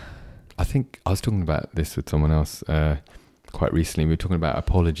think I was talking about this with someone else quite recently. We were talking about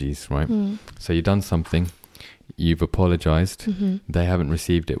apologies, right? So you've done something, you've apologized, they haven't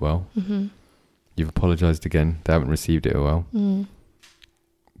received it well. You've apologized again, they haven't received it well.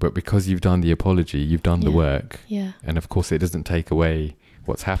 But because you've done the apology, you've done the work. Yeah. And of course it doesn't take away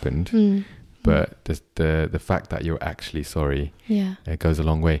what's happened. But the fact that you're actually sorry, it goes a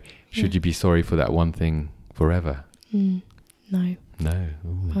long way. Should you be sorry for that one thing forever? No.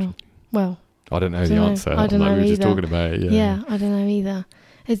 Ooh, well, I don't know the answer. I don't know we were either. just talking about it. Yeah, I don't know either.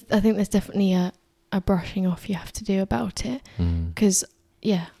 I think there's definitely a brushing off you have to do about it, because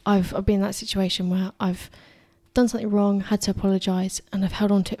I've been in that situation where I've done something wrong, had to apologise, and I've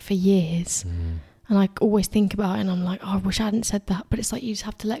held on to it for years. And I always think about it and I'm like, oh, I wish I hadn't said that. But it's like, you just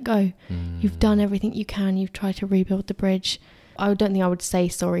have to let go. You've done everything you can. You've tried to rebuild the bridge. I don't think I would say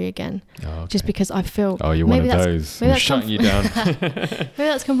sorry again. Just because I feel... Oh, you're one of those. I'm shutting you down. Maybe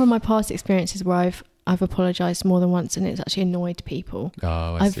that's come from my past experiences where I've apologised more than once and it's actually annoyed people.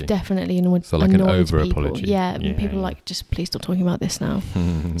 Oh, I've definitely annoyed So like an over people. apology. Yeah, people are like, just please stop talking about this now.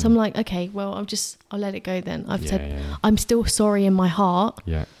 So I'm like, okay, well, I'll let it go then. I've said, I'm still sorry in my heart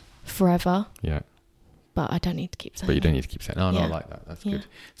forever. Yeah. But I don't need to keep saying it. But you don't need to keep saying it. No, I like that. That's good.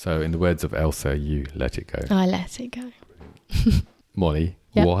 So in the words of Elsa, you let it go. I let it go. Mollie,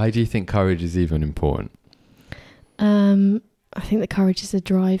 why do you think courage is even important? I think that courage is a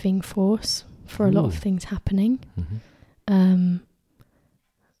driving force for a lot of things happening. I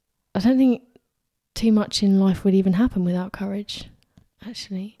don't think too much in life would even happen without courage,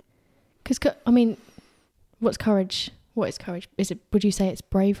 actually. Because, what's courage? What is courage? Would you say it's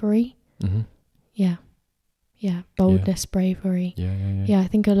bravery? Yeah, boldness, bravery. Yeah, I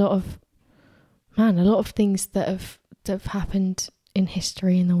think a lot of things that have happened in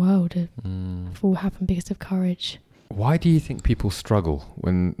history in the world have all happened because of courage. Why do you think people struggle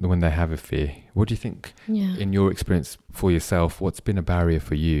when they have a fear? What do you think, in your experience for yourself, what's been a barrier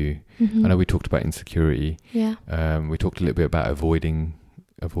for you? I know we talked about insecurity. We talked a little bit about avoiding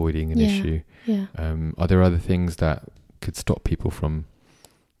an issue. Are there other things that could stop people from,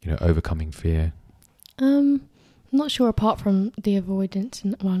 overcoming fear? I'm not sure, apart from the avoidance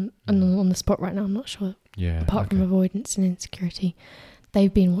and on the spot right now, I'm not sure. Apart from avoidance and insecurity,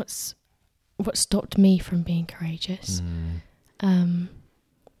 they've been what stopped me from being courageous.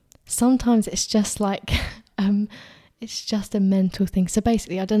 Sometimes it's just like it's just a mental thing. So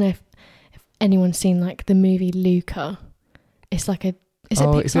basically, I don't know if anyone's seen like the movie Luca. It's like a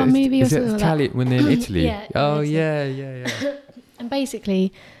Pixar movie or something like that. When they're in Italy? Yeah. And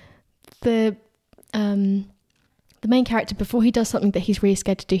basically, the main character, before he does something that he's really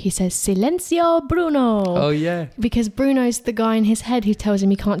scared to do, he says, "Silenzio, Bruno." Oh, yeah. Because Bruno's the guy in his head who tells him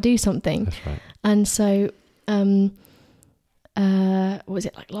he can't do something. That's right. And so, was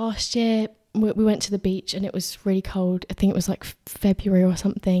it like last year? We went to the beach and it was really cold. I think it was like February or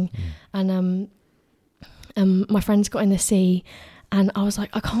something. And my friends got in the sea and I was like,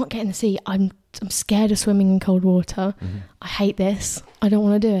 I can't get in the sea. I'm scared of swimming in cold water. I hate this. I don't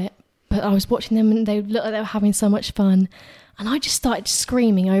want to do it. But I was watching them and they looked like they were having so much fun. And I just started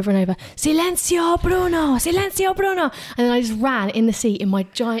screaming over and over, "Silenzio, Bruno! Silenzio, Bruno!" And then I just ran in the sea in my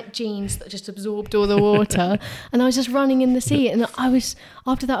giant jeans that just absorbed all the water. And I was just running in the sea. And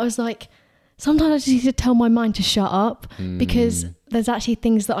after that, I was like, sometimes I just need to tell my mind to shut up, because there's actually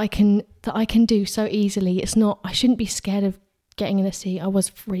things that I can do so easily. It's not, I shouldn't be scared of getting in the sea. I was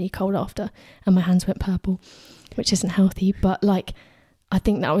really cold after and my hands went purple, which isn't healthy. But like, I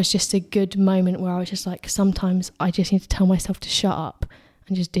think that was just a good moment where I was just like, sometimes I just need to tell myself to shut up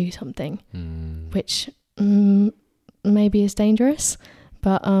and just do something, which maybe is dangerous.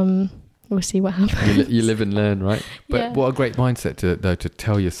 But we'll see what happens. You live and learn, right? But Yeah. what a great mindset to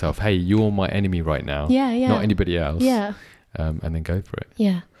tell yourself, hey, you're my enemy right now. Yeah, yeah. Not anybody else. Yeah. And then go for it.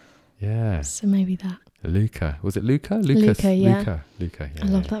 Yeah. Yeah. So maybe that. Luca. Was it Luca? Luca, yeah. Luca, yeah. I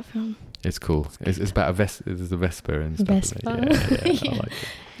love that film. It's cool. It's about there's a Vespa and stuff. Vespa. Isn't it? Yeah. Yeah. I like it.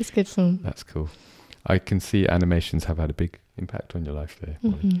 It's a good film. That's cool. I can see animations have had a big impact on your life there,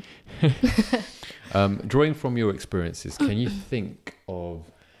 Mollie. Mm-hmm. Drawing from your experiences, can you think of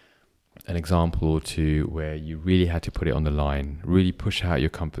an example or two where you really had to put it on the line, really push out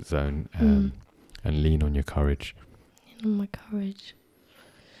your comfort zone, and lean on your courage? Lean on my courage.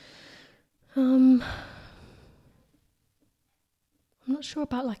 I'm not sure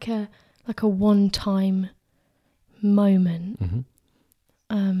about like a one-time moment.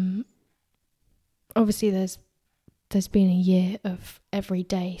 Mm-hmm. Obviously there's been a year of every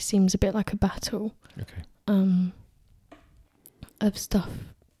day seems a bit like a battle. Okay. Of stuff,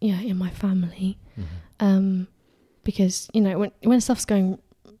 in my family. Mm-hmm. Because, when stuff's going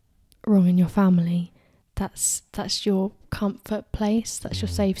wrong in your family, that's your comfort place, that's your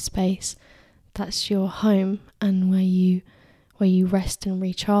safe space, that's your home, and where you rest and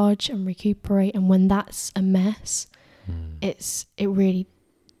recharge and recuperate. And when that's a mess, it really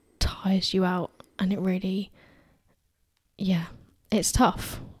tires you out, and it really, it's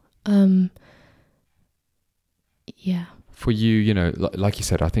tough. For you, like you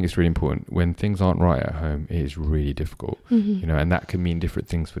said, I think it's really important. When things aren't right at home, it is really difficult. Mm-hmm. And that can mean different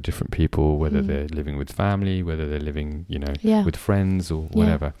things for different people, whether they're living with family, whether they're living, with friends or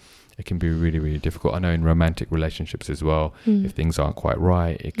whatever. It can be really, really difficult. I know in romantic relationships as well, if things aren't quite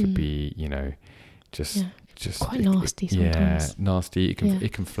right, it could be, just quite nasty sometimes. Yeah, nasty.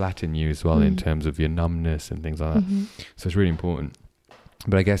 It can flatten you as well in terms of your numbness and things like that. So it's really important.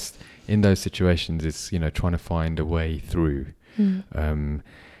 But I guess in those situations, it's trying to find a way through, and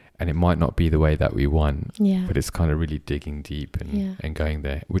it might not be the way that we want. But it's kind of really digging deep and going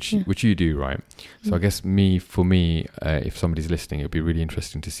there, which you do, right? So I guess for me, if somebody's listening, it'd be really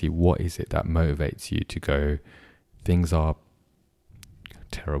interesting to see what is it that motivates you to go. Things are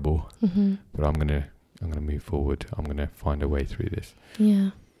terrible, but I'm gonna move forward. I'm gonna find a way through this.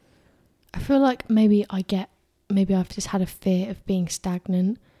 Yeah, I feel like maybe I've just had a fear of being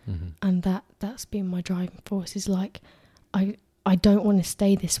stagnant, and that's been my driving force. Is like, I don't want to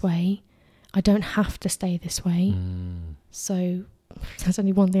stay this way. I don't have to stay this way. So there's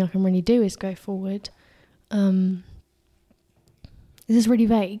only one thing I can really do is go forward. Is this really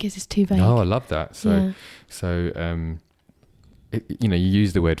vague? Is this too vague? No, I love that. You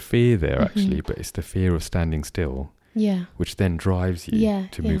use the word fear there actually, but it's the fear of standing still. Yeah. Which then drives you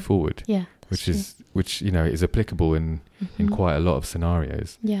to move forward. Yeah. Which is applicable in quite a lot of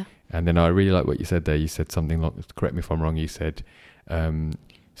scenarios. Yeah. And then I really like what you said there. You said something like, correct me if I'm wrong, you said,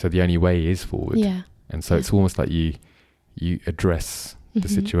 so the only way is forward. Yeah. And so it's almost like you address the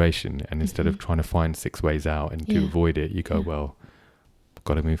situation, and instead of trying to find 6 ways out and to avoid it, you go, well, I've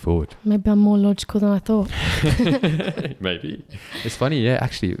got to move forward. Maybe I'm more logical than I thought. Maybe. It's funny,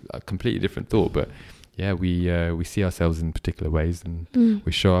 actually a completely different thought, but we see ourselves in particular ways, and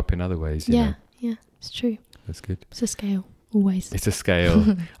we show up in other ways. You know? Yeah, it's true. That's good. It's a scale, always. It's a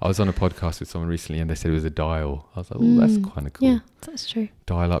scale. I was on a podcast with someone recently, and they said it was a dial. I was like, oh, that's kind of cool. Yeah, that's true.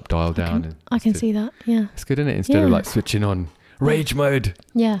 Dial up, dial down. I can see that. Yeah, it's good, isn't it? Instead of like switching on rage mode,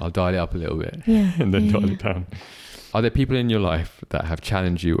 I'll dial it up a little bit, and then dial it down. Are there people in your life that have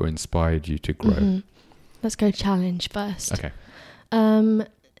challenged you or inspired you to grow? Let's go challenge first. Okay.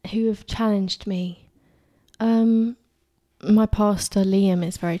 Who have challenged me? My pastor Liam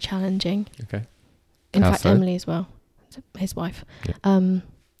is very challenging. Okay. In fact, Emily as well, his wife.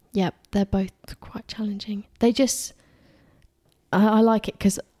 Yeah. They're both quite challenging. They just, I like it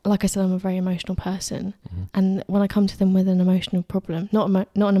because, like I said, I'm a very emotional person, and when I come to them with an emotional problem, not an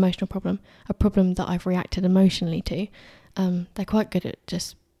emotional problem, a problem that I've reacted emotionally to, they're quite good at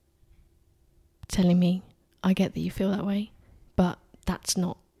just telling me, I get that you feel that way, but that's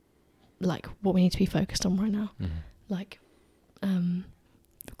not like what we need to be focused on right now. Like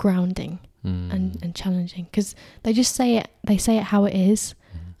grounding and challenging, because they just say it how it is,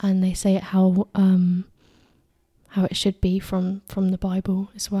 and they say it how it should be from the Bible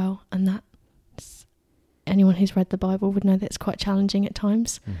as well, and that anyone who's read the Bible would know that it's quite challenging at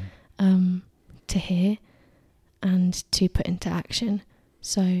times to hear and to put into action.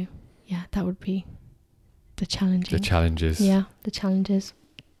 So that would be the challenges. The challenges.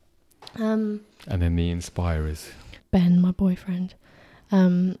 And then the inspirers. Ben, my boyfriend,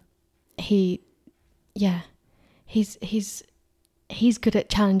 he's good at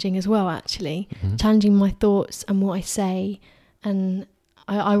challenging as well, actually. Challenging my thoughts and what I say, and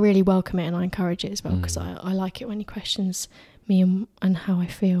I really welcome it and I encourage it as well, because I like it when he questions me and how I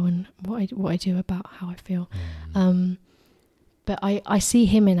feel and what I do about how I feel. But I see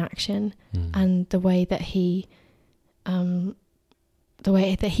him in action, and the way that he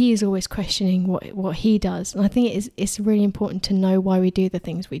is always questioning what he does. And I think it's really important to know why we do the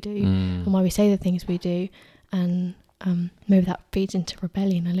things we do and why we say the things we do. And maybe that feeds into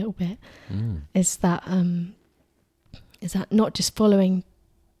rebellion a little bit. Is that not just following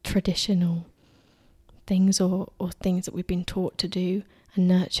traditional things or things that we've been taught to do and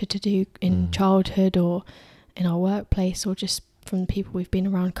nurtured to do in childhood or in our workplace, or just from the people we've been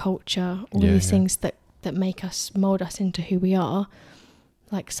around, culture, all these things that make us, mould us into who we are.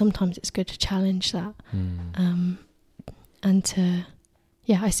 Like, sometimes it's good to challenge that. And to,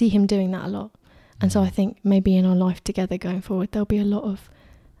 I see him doing that a lot. And so I think maybe in our life together going forward, there'll be a lot of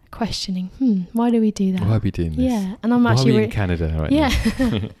questioning, why do we do that? Why are we doing this? Yeah, and I'm actually... Why are we in Canada right now?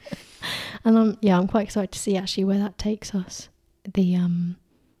 And I'm quite excited to see actually where that takes us. The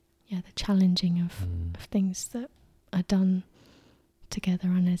challenging of things that are done together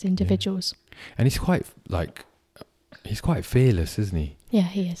and as individuals. And he's quite fearless, isn't he? Yeah,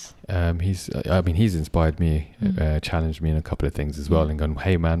 he is. He's inspired me, challenged me in a couple of things as well, and gone,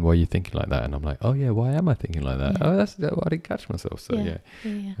 hey man, why are you thinking like that? And I'm like, oh yeah, why am I thinking like that? Oh, I didn't catch myself. So yeah,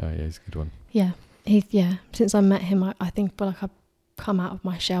 he's a good one. Yeah, since I met him, I think feel like I've come out of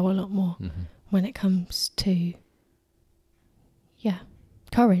my shell a lot more when it comes to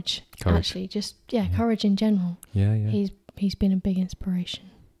courage. Actually, just courage in general. He's been a big inspiration.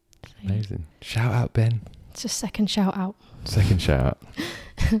 So, amazing. Shout out, Ben. It's a second shout out.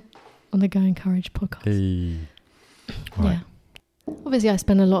 On the Going Courage podcast. Hey. Right. Yeah. Obviously, I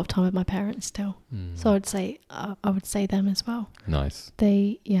spend a lot of time with my parents still, so I would say them as well. Nice.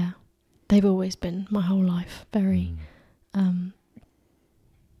 They've always been my whole life very,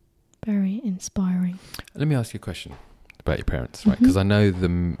 very inspiring. Let me ask you a question about your parents, right? Because I know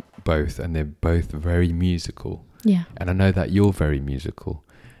them both, and they're both very musical. Yeah. And I know that you're very musical,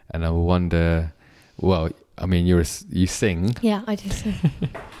 and I wonder. Well, I mean, you sing. Yeah, I do sing.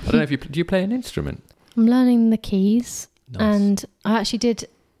 I don't know if do you play an instrument? I'm learning the keys. Nice. And I actually did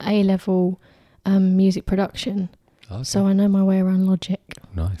A-level music production. Okay. So I know my way around Logic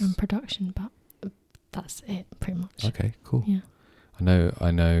and production, but that's it pretty much. Okay, cool. Yeah. I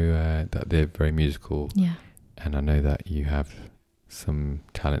know that they're very musical. Yeah. And I know that you have some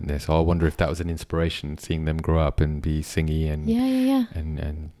talent there. So I wonder if that was an inspiration, seeing them grow up and be singy and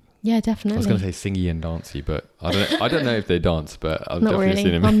and yeah, definitely. I was going to say singy and dancey, but I don't know if they dance, but I've not definitely really.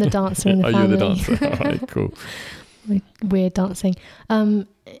 seen them. I'm the dancer in the family. Are you the dancer? All right, cool. Weird dancing.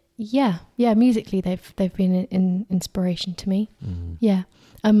 Musically they've been an inspiration to me. Yeah.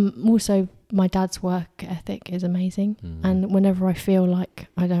 Also my dad's work ethic is amazing, and whenever I feel like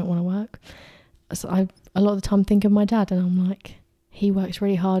I don't want to work, so I a lot of the time think of my dad, and I'm like, he works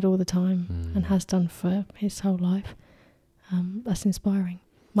really hard all the time and has done for his whole life. That's inspiring.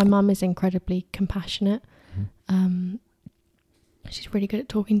 My mum is incredibly compassionate. She's really good at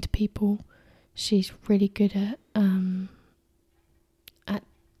talking to people. She's really good at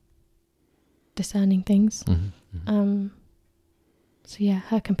discerning things. So yeah,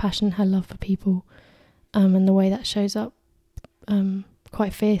 her compassion, her love for people, and the way that shows up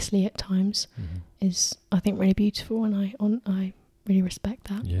quite fiercely at times is, I think, really beautiful, and I really respect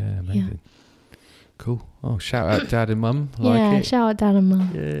that. Yeah, amazing. Yeah. Cool. Oh, shout out dad and mum. Shout out dad and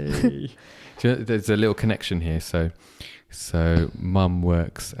mum. Yay. There's a little connection here. So mum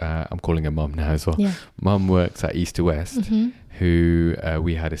works, I'm calling her mum now as well. Yeah. Mum works at East to West, who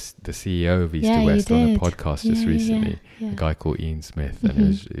we had the CEO of East to West on a podcast just recently, a guy called Ian Smith, and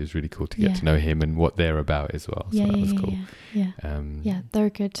it was really cool to get to know him and what they're about as well. So that was cool. Yeah, they're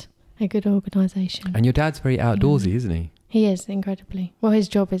a good organisation. And your dad's very outdoorsy, isn't he? He is, incredibly. Well, his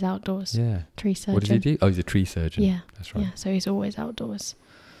job is outdoors. Yeah. Tree surgeon. What does he do? Oh, he's a tree surgeon. Yeah. That's right. Yeah, so he's always outdoors.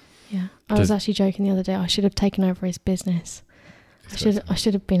 Yeah. I was actually joking the other day, I should have taken over his business. I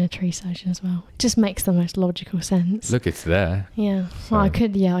should have been a tree surgeon as well. It just makes the most logical sense. Look, it's there. Yeah. So. Well, I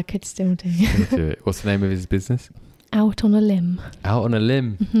could still do it. What's the name of his business? Out on a Limb. Out on a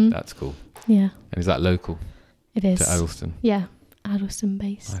Limb. That's cool. Yeah. And is that local? It is. To Addleston? Yeah. Addleston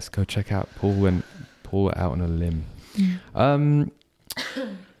based. Let's go check out Paul Out on a Limb.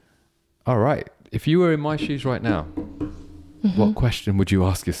 All right. If you were in my shoes right now, what question would you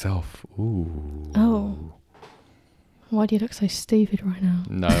ask yourself? Ooh. Oh. Why do you look so stupid right now?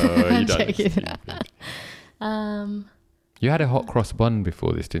 No, you don't look stupid. You had a hot cross bun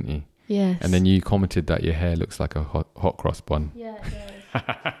before this, didn't you? Yes. And then you commented that your hair looks like a hot cross bun. Yeah, it does.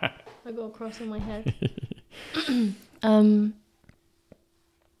 I got a cross on my head.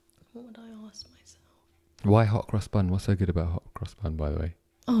 What would I ask myself? Why hot cross bun? What's so good about hot cross bun, by the way?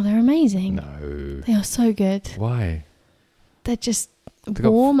 Oh, they're amazing. No. They are so good. Why? They're just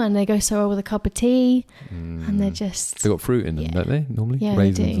warm and they go so well with a cup of tea. And they're just... They got fruit in them, don't they? Normally? Yeah,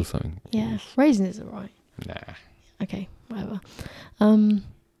 raisins they do. Or something. Yeah, raisins are right. Nah. Okay, whatever.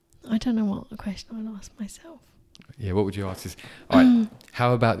 I don't know what question I would ask myself. Yeah, what would you ask? All right,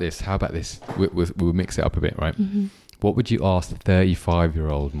 how about this? We'll mix it up a bit, right? Mm-hmm. What would you ask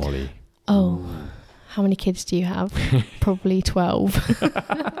 35-year-old Mollie? Oh, how many kids do you have? Probably 12. What should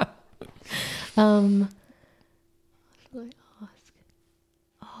I ask?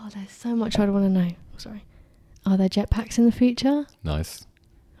 Oh, there's so much I'd want to know. Sorry. Are there jetpacks in the future? Nice.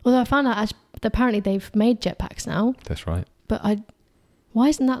 Although I found out apparently they've made jetpacks now. That's right. But why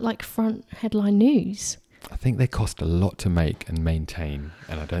isn't that like front headline news? I think they cost a lot to make and maintain,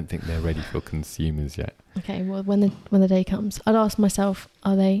 and I don't think they're ready for consumers yet. Okay, well, when the day comes, I'd ask myself,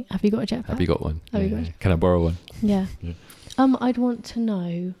 have you got a jetpack? Have you got one? Have you got? Can I borrow one? Yeah. Yeah. I'd want to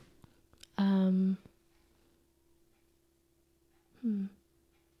know,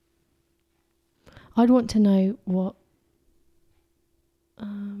 I'd want to know what,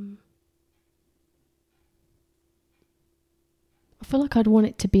 I feel like I'd want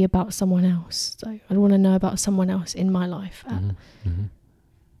it to be about someone else. So I'd want to know about someone else in my life. I'd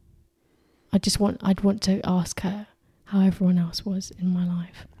want to ask her how everyone else was in my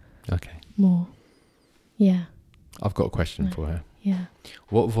life. Okay. More. Yeah. I've got a question for her. Yeah.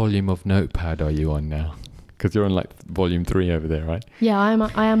 What volume of Notepad are you on now? Because you're on like volume 3 over there, right? Yeah, I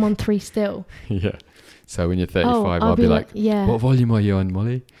am on 3 still. Yeah. So when you're 35, I'll be like, yeah. What volume are you on,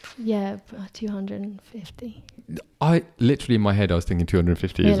 Mollie? Yeah, 250. I literally in my head I was thinking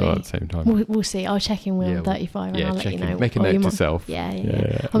 250 as well at the same time. We'll see. I'll check in when I'm 35 and I'll let you know. Make a note to self.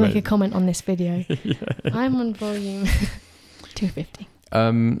 Yeah. I'll make a comment on this video. I'm on volume 250.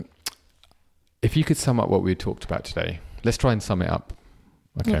 If you could sum up what we talked about today, let's try and sum it up.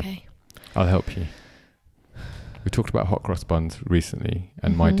 Okay. I'll help you. We talked about hot cross buns recently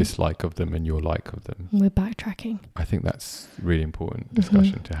and my dislike of them and your like of them. We're backtracking. I think that's really important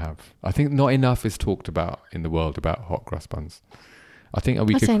discussion to have. I think not enough is talked about in the world about hot cross buns. I think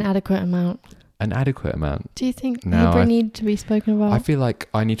I'd say an adequate amount. An adequate amount. Do you think they need to be spoken about? I feel like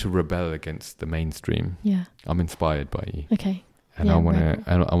I need to rebel against the mainstream. Yeah. I'm inspired by you. Okay. And I want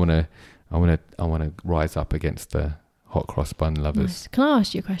to rise up against the hot cross bun lovers. Nice. Can I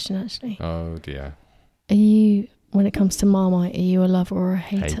ask you a question actually? Oh dear. Are you, when it comes to Marmite, are you a lover or a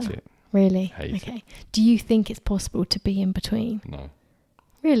hater? Hate it. Really? Hate it. Do you think it's possible to be in between? No.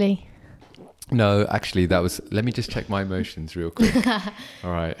 Really? No, actually let me just check my emotions real quick.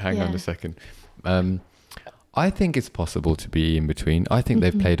 All right, hang on a second. I think it's possible to be in between. I think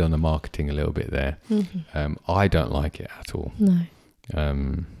they've played on the marketing a little bit there. I don't like it at all. No.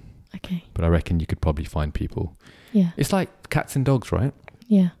 Okay. But I reckon you could probably find people. Yeah. It's like cats and dogs, right?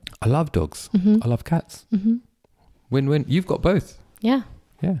 Yeah. I love dogs. I love cats. Win-win. You've got both. Yeah.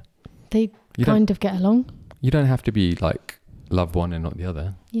 Yeah. They kind of get along. You don't have to be like love one and not the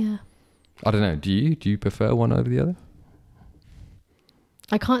other. Yeah. I don't know. Do you prefer one over the other?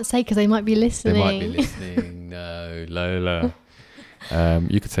 I can't say because they might be listening. They might be listening. No, Lola.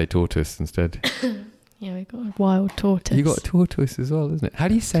 You could say tortoise instead. Yeah, we've got a wild tortoise. You got a tortoise as well, isn't it? How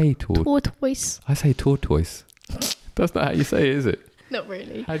do you say tortoise? I say tortoise. That's not how you say it, is it? Not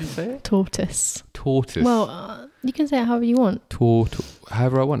really. How do you say it? Tortoise. Tortoise. Well, you can say it however you want.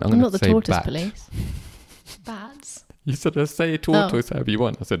 However I want. I'm not the say tortoise bat. Police. Bats. You said say tortoise however you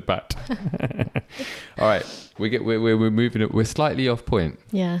want. I said bat. All right, we're moving it. We're slightly off point.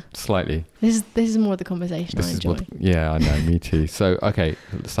 Yeah. Slightly. This is more the conversation I enjoy. I know. Me too. So okay,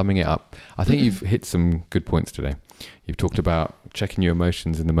 summing it up, I think you've hit some good points today. You've talked about checking your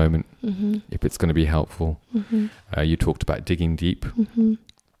emotions in the moment, if it's going to be helpful. You talked about digging deep,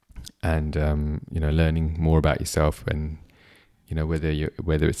 and learning more about yourself, and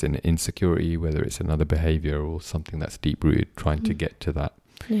whether it's an insecurity, whether it's another behavior or something that's deep rooted, trying to get to that.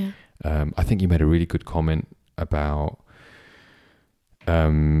 Yeah. I think you made a really good comment about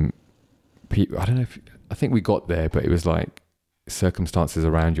people. I think we got there, but it was like circumstances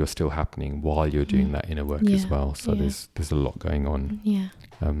around you are still happening while you're doing that inner work as well. So there's a lot going on. Yeah.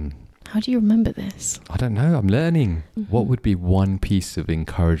 How do you remember this? I don't know. I'm learning. What would be one piece of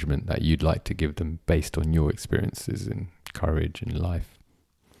encouragement that you'd like to give them based on your experiences in courage in life?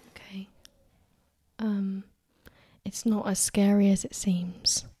 Okay. It's not as scary as it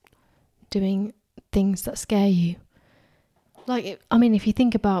seems. Doing things that scare you. If you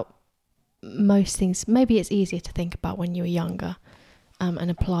think about most things, maybe it's easier to think about when you were younger,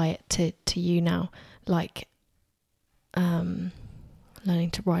 and apply it to you now.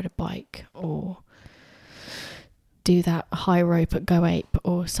 learning to ride a bike or do that high rope at Go Ape,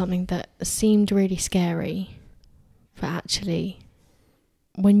 or something that seemed really scary, but actually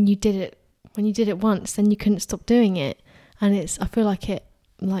when you did it once, then you couldn't stop doing it. And I feel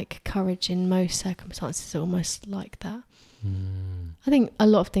like courage in most circumstances is almost like that. I think a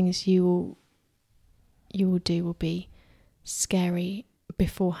lot of things you will do will be scary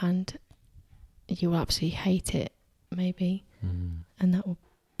beforehand. You will absolutely hate it, maybe, and that will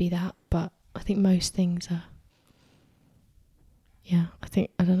be that. But I think most things are. Yeah, I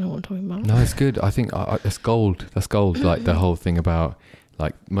don't know what I'm talking about. No, it's good. I think that's gold. That's gold. Like the whole thing about,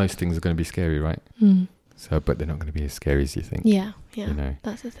 like, most things are going to be scary, right? So, but they're not going to be as scary as you think. Yeah, you know,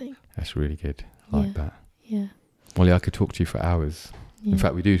 that's the thing. That's really good. I like that. Yeah. Mollie, I could talk to you for hours. Yeah. In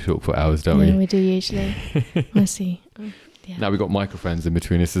fact, we do talk for hours, don't we? Yeah, we do usually. I see. Yeah. Now we've got microphones in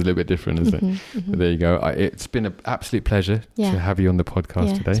between us. It's a little bit different, isn't it? But there you go. It's been an absolute pleasure to have you on the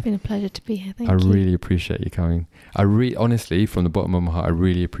podcast today. It's been a pleasure to be here. Thank you. I really appreciate you coming. Honestly, from the bottom of my heart, I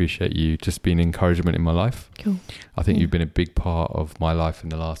really appreciate you just being encouragement in my life. Cool. I think you've been a big part of my life in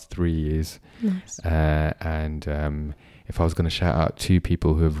the last 3 years. Nice. And if I was going to shout out 2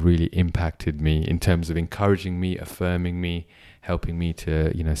 people who have really impacted me in terms of encouraging me, affirming me, helping me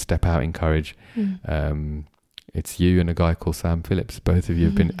to, step out in courage, it's you and a guy called Sam Phillips. Both of you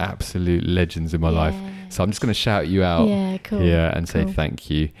have been absolute legends in my life. So I'm just going to shout you out here and say thank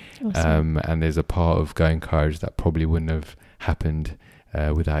you. Awesome. And there's a part of Going Courage that probably wouldn't have happened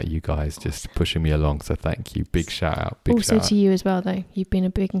without you guys just pushing me along. So thank you. Big shout out. Also to you as well, though. You've been a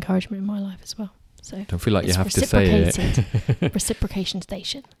big encouragement in my life as well. So don't feel like you have to say it. Reciprocation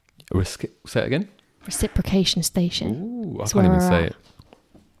station. Say it again? Reciprocation station. Ooh, I can't even say it.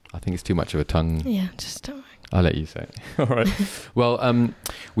 I think it's too much of a tongue. Yeah, just don't worry. I'll let you say it. All right. Well,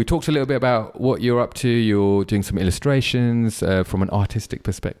 we talked a little bit about what you're up to. You're doing some illustrations from an artistic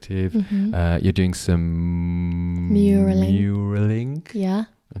perspective. You're doing some muraling. Yeah.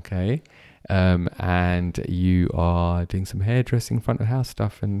 Okay. And you are doing some hairdressing, front of house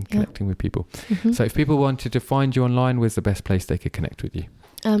stuff, and connecting with people. So if people wanted to find you online, where's the best place they could connect with you?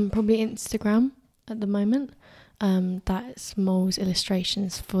 Probably Instagram at the moment. That's Mol's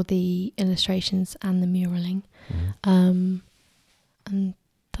illustrations for the illustrations and the muraling. And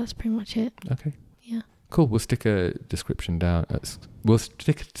that's pretty much it. Okay. Yeah. Cool. We'll stick a description down.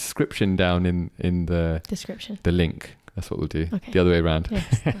 In the description. The link. That's what we'll do. Okay. The other way around.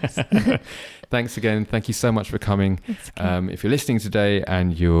 Yes, nice. Thanks again. Thank you so much for coming. Okay. If you're listening today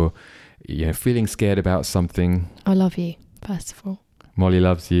and you're feeling scared about something, I love you, first of all. Mollie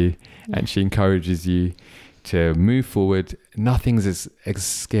loves you, and she encourages you to move forward. Nothing's as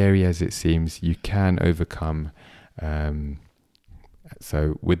scary as it seems. You can overcome.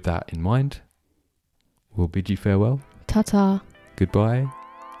 So with that in mind, we'll bid you farewell. Ta-ta. Goodbye.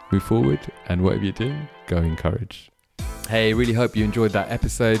 Move forward, and whatever you're doing, go in courage. Hey, really hope you enjoyed that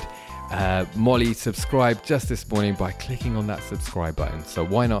episode. Mollie subscribed just this morning by clicking on that subscribe button. So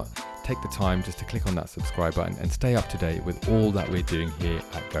why not take the time just to click on that subscribe button and stay up to date with all that we're doing here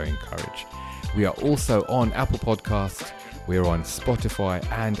at Going Courage. We are also on Apple Podcasts. We're on Spotify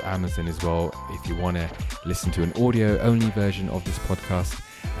and Amazon as well if you want to listen to an audio-only version of this podcast.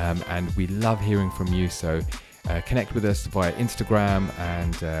 And we love hearing from you. So connect with us via Instagram,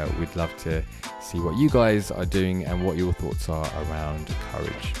 and we'd love to see what you guys are doing and what your thoughts are around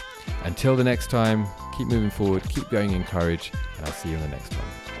courage. Until the next time, keep moving forward, keep going in courage, and I'll see you in the next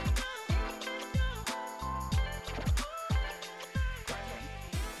one.